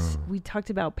things. We talked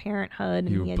about parenthood.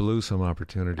 And You blew some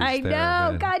opportunities I there. know.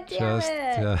 Man. God damn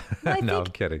it. No, I'm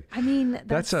kidding. I mean,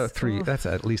 That's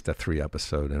at least a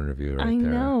 3-episode interview right I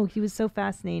there. know. He was so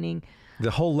fascinating.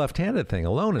 The whole left-handed thing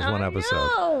alone is one episode.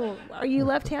 No. Are you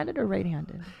left-handed or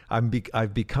right-handed?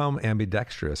 I've become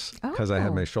ambidextrous because I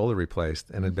had my shoulder replaced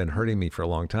and it had been hurting me for a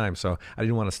long time. So I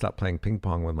didn't want to stop playing ping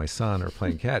pong with my son or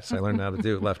playing catch. So I learned how to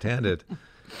do it left-handed.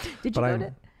 Did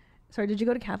you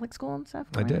go to Catholic school and stuff?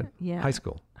 I did. Yeah. High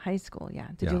school. High school, yeah.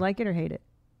 Did Yeah. you like it or hate it?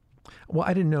 Well,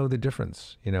 I didn't know the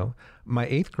difference. My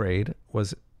 8th grade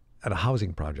was at a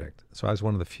housing project. So I was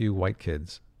one of the few white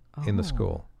kids in the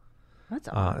school. That's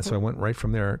awesome. So I went right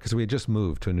from there because we had just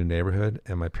moved to a new neighborhood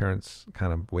and my parents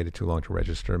kind of waited too long to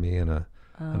register me in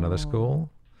another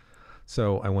school.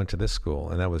 So I went to this school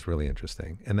and that was really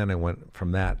interesting. And then I went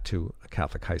from that to a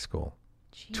Catholic high school.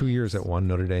 2 years at one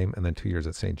Notre Dame and then 2 years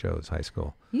at St. Joe's High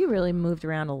School. You really moved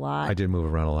around a lot. I did move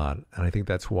around a lot. And I think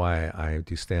that's why I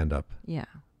do stand up. Yeah.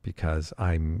 Because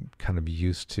I'm kind of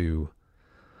used to,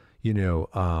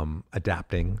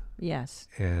 adapting. Yes.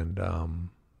 And,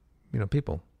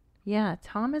 people. Yeah.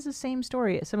 Tom has the same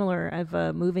story, similar of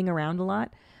moving around a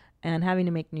lot and having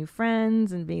to make new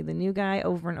friends and being the new guy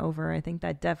over and over. I think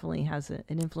that definitely has an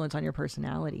influence on your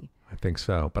personality. I think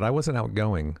so. But I wasn't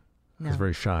outgoing. No. I was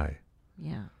very shy.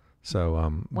 Yeah. So,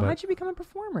 well, how'd you become a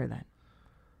performer then?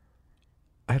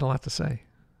 I had a lot to say.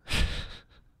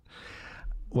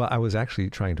 Well, I was actually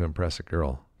trying to impress a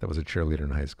girl that was a cheerleader in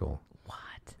high school. What?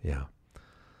 Yeah.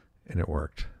 And it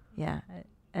worked. Yeah.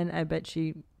 And I bet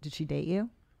did she date you?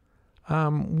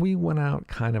 We went out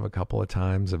kind of a couple of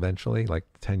times eventually, like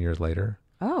 10 years later.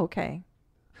 Oh, okay.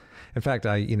 In fact,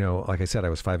 like I said, I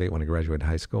was 5'8" when I graduated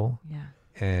high school. Yeah.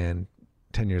 And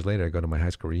 10 years later, I go to my high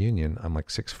school reunion. I'm like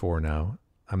 6'4" now.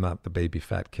 I'm not the baby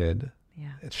fat kid.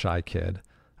 Yeah. It's shy kid.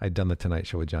 I'd done the Tonight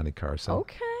Show with Johnny Carson.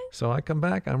 Okay. So I come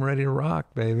back. I'm ready to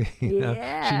rock, baby.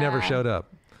 Yeah. She never showed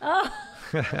up. Oh.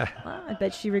 Well, I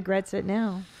bet she regrets it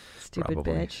now. Stupid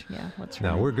Probably. bitch. Yeah. What's her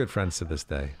No, name? we're good friends to this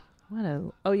day.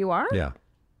 Oh, you are? Yeah.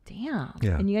 Damn.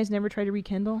 Yeah. And you guys never tried to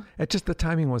rekindle? It just, the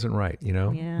timing wasn't right,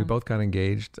 Yeah. We both got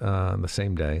engaged on the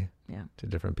same day. Yeah. To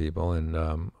different people.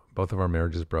 And both of our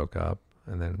marriages broke up.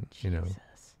 And then,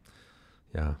 Jesus.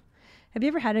 Yeah. Have you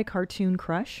ever had a cartoon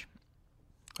crush?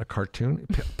 A cartoon?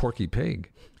 Porky Pig.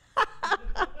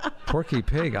 Porky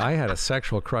Pig. I had a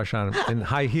sexual crush on him in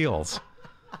high heels.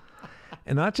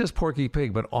 And not just Porky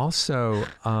Pig, but also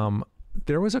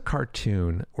there was a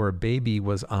cartoon where a baby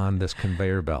was on this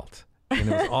conveyor belt. And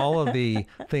it was all of the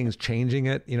things changing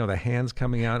it, the hands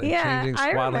coming out and changing,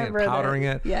 swaddling it, powdering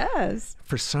it. Yes.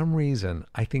 For some reason,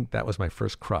 I think that was my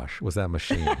first crush, was that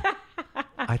machine.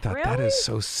 I thought, that Really? is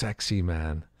so sexy,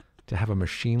 man. To have a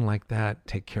machine like that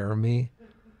take care of me.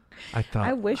 I thought,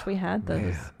 I wish we had those,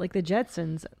 man. like the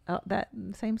Jetsons. That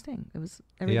same thing. It was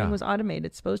everything Yeah. was automated.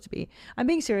 It's supposed to be. I'm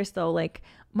being serious though. Like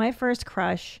my first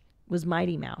crush was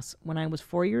Mighty Mouse when I was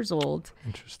 4 years old.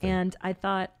 Interesting. And I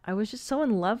thought I was just so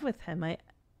in love with him.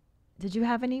 Did you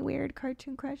have any weird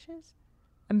cartoon crushes?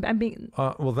 I'm being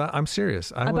I'm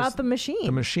serious. about the machine.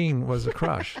 The machine was a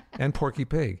crush, and Porky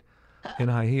Pig in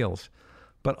high heels.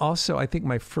 But also, I think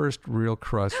my first real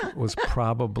crush was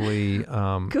probably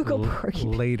Google Porky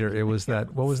Pig. later. It was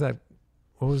that. What was that?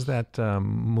 What was that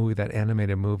movie? That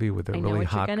animated movie with a I know really what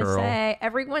hot you're gonna girl. say.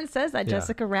 Everyone says that. Yeah.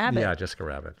 Jessica Rabbit. Yeah, Jessica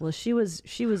Rabbit. Well, she was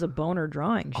a boner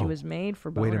drawing. She was made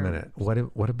for boner. Wait a minute.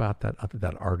 What about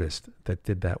that artist that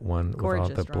did that one with all Gorgeous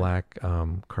the drawing. black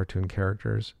cartoon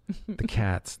characters? The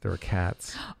cats. There were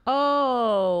cats.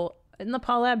 Oh, in the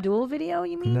Paula Abdul video,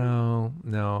 you mean?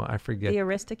 No, I forget. The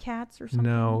Aristocats or something?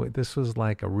 No, this was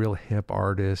like a real hip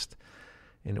artist,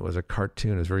 and it was a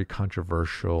cartoon. It was very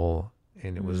controversial,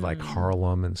 and it was like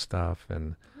Harlem and stuff.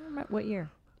 And What year?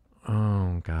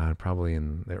 oh God, probably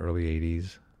in the early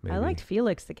 '80s. Maybe. I liked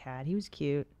Felix the cat. He was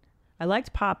cute. I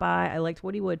liked Popeye. I liked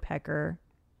Woody Woodpecker.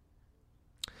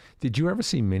 Did you ever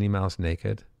see Minnie Mouse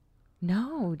naked?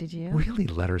 No, did you? Really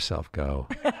let herself go.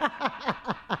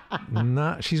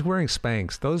 She's wearing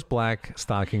Spanx. Those black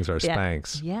stockings are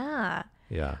Spanx. Yeah.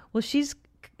 Yeah. Well, she's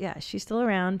still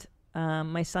around.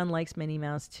 My son likes Minnie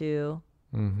Mouse too.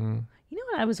 Mm-hmm. You know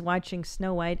what? I was watching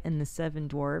Snow White and the Seven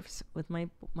Dwarfs with my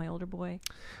older boy.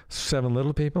 Seven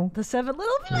Little People? The Seven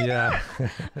Little People. Yeah.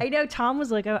 I know. Tom was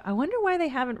like, I wonder why they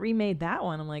haven't remade that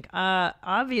one. I'm like,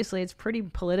 obviously it's pretty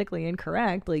politically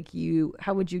incorrect. Like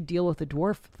how would you deal with the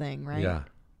dwarf thing, right? Yeah.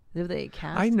 If they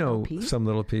cast I know LP? some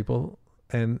little people,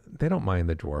 and they don't mind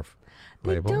the dwarf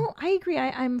They label. don't. I agree.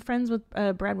 I'm friends with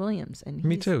Brad Williams, and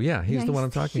Me he's- too. Yeah, he's the one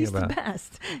I'm talking about. He's the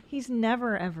best. He's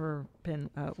never ever been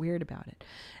weird about it.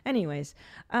 Anyways,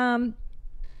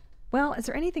 well, is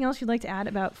there anything else you'd like to add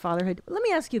about fatherhood? Let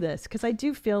me ask you this, because I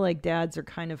do feel like dads are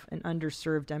kind of an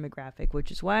underserved demographic,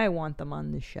 which is why I want them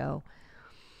on the show.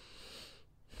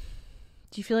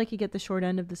 Do you feel like you get the short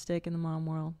end of the stick in the mom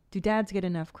world? Do dads get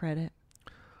enough credit?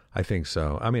 I think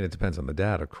so. I mean, it depends on the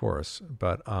dad, of course,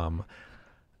 but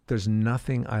there's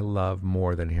nothing I love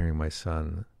more than hearing my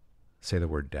son say the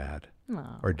word dad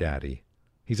or daddy.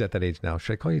 He's at that age now.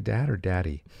 Should I call you dad or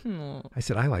daddy? I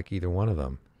said, I like either one of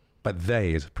them, but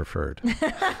they is preferred.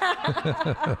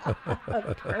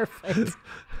 Perfect.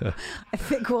 I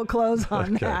think we'll close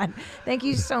on that. Thank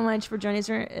you so much for joining us.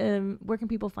 Where can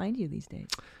people find you these days?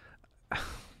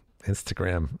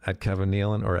 Instagram at Kevin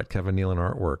Nealon or at Kevin Nealon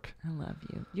Artwork. I love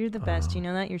you. You're the best. You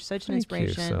know that? You're such an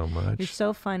inspiration. Thank you so much. You're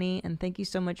so funny, and thank you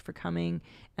so much for coming.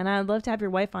 And I'd love to have your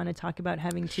wife on to talk about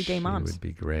having two gay moms. She would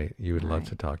be great. You would love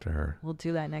to talk to her. We'll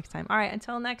do that next time. All right,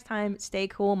 until next time, stay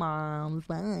cool, moms.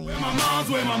 Bye. Where my mom's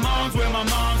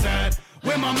at?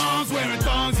 Where my mom's wearing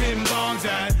thongs, hitting bongs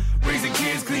at? Raising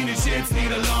kids, cleaning shits,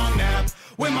 need a long nap.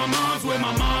 Where my mom's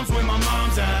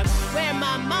at? Where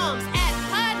my mom's at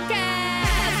podcast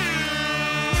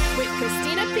with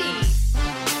Christina P.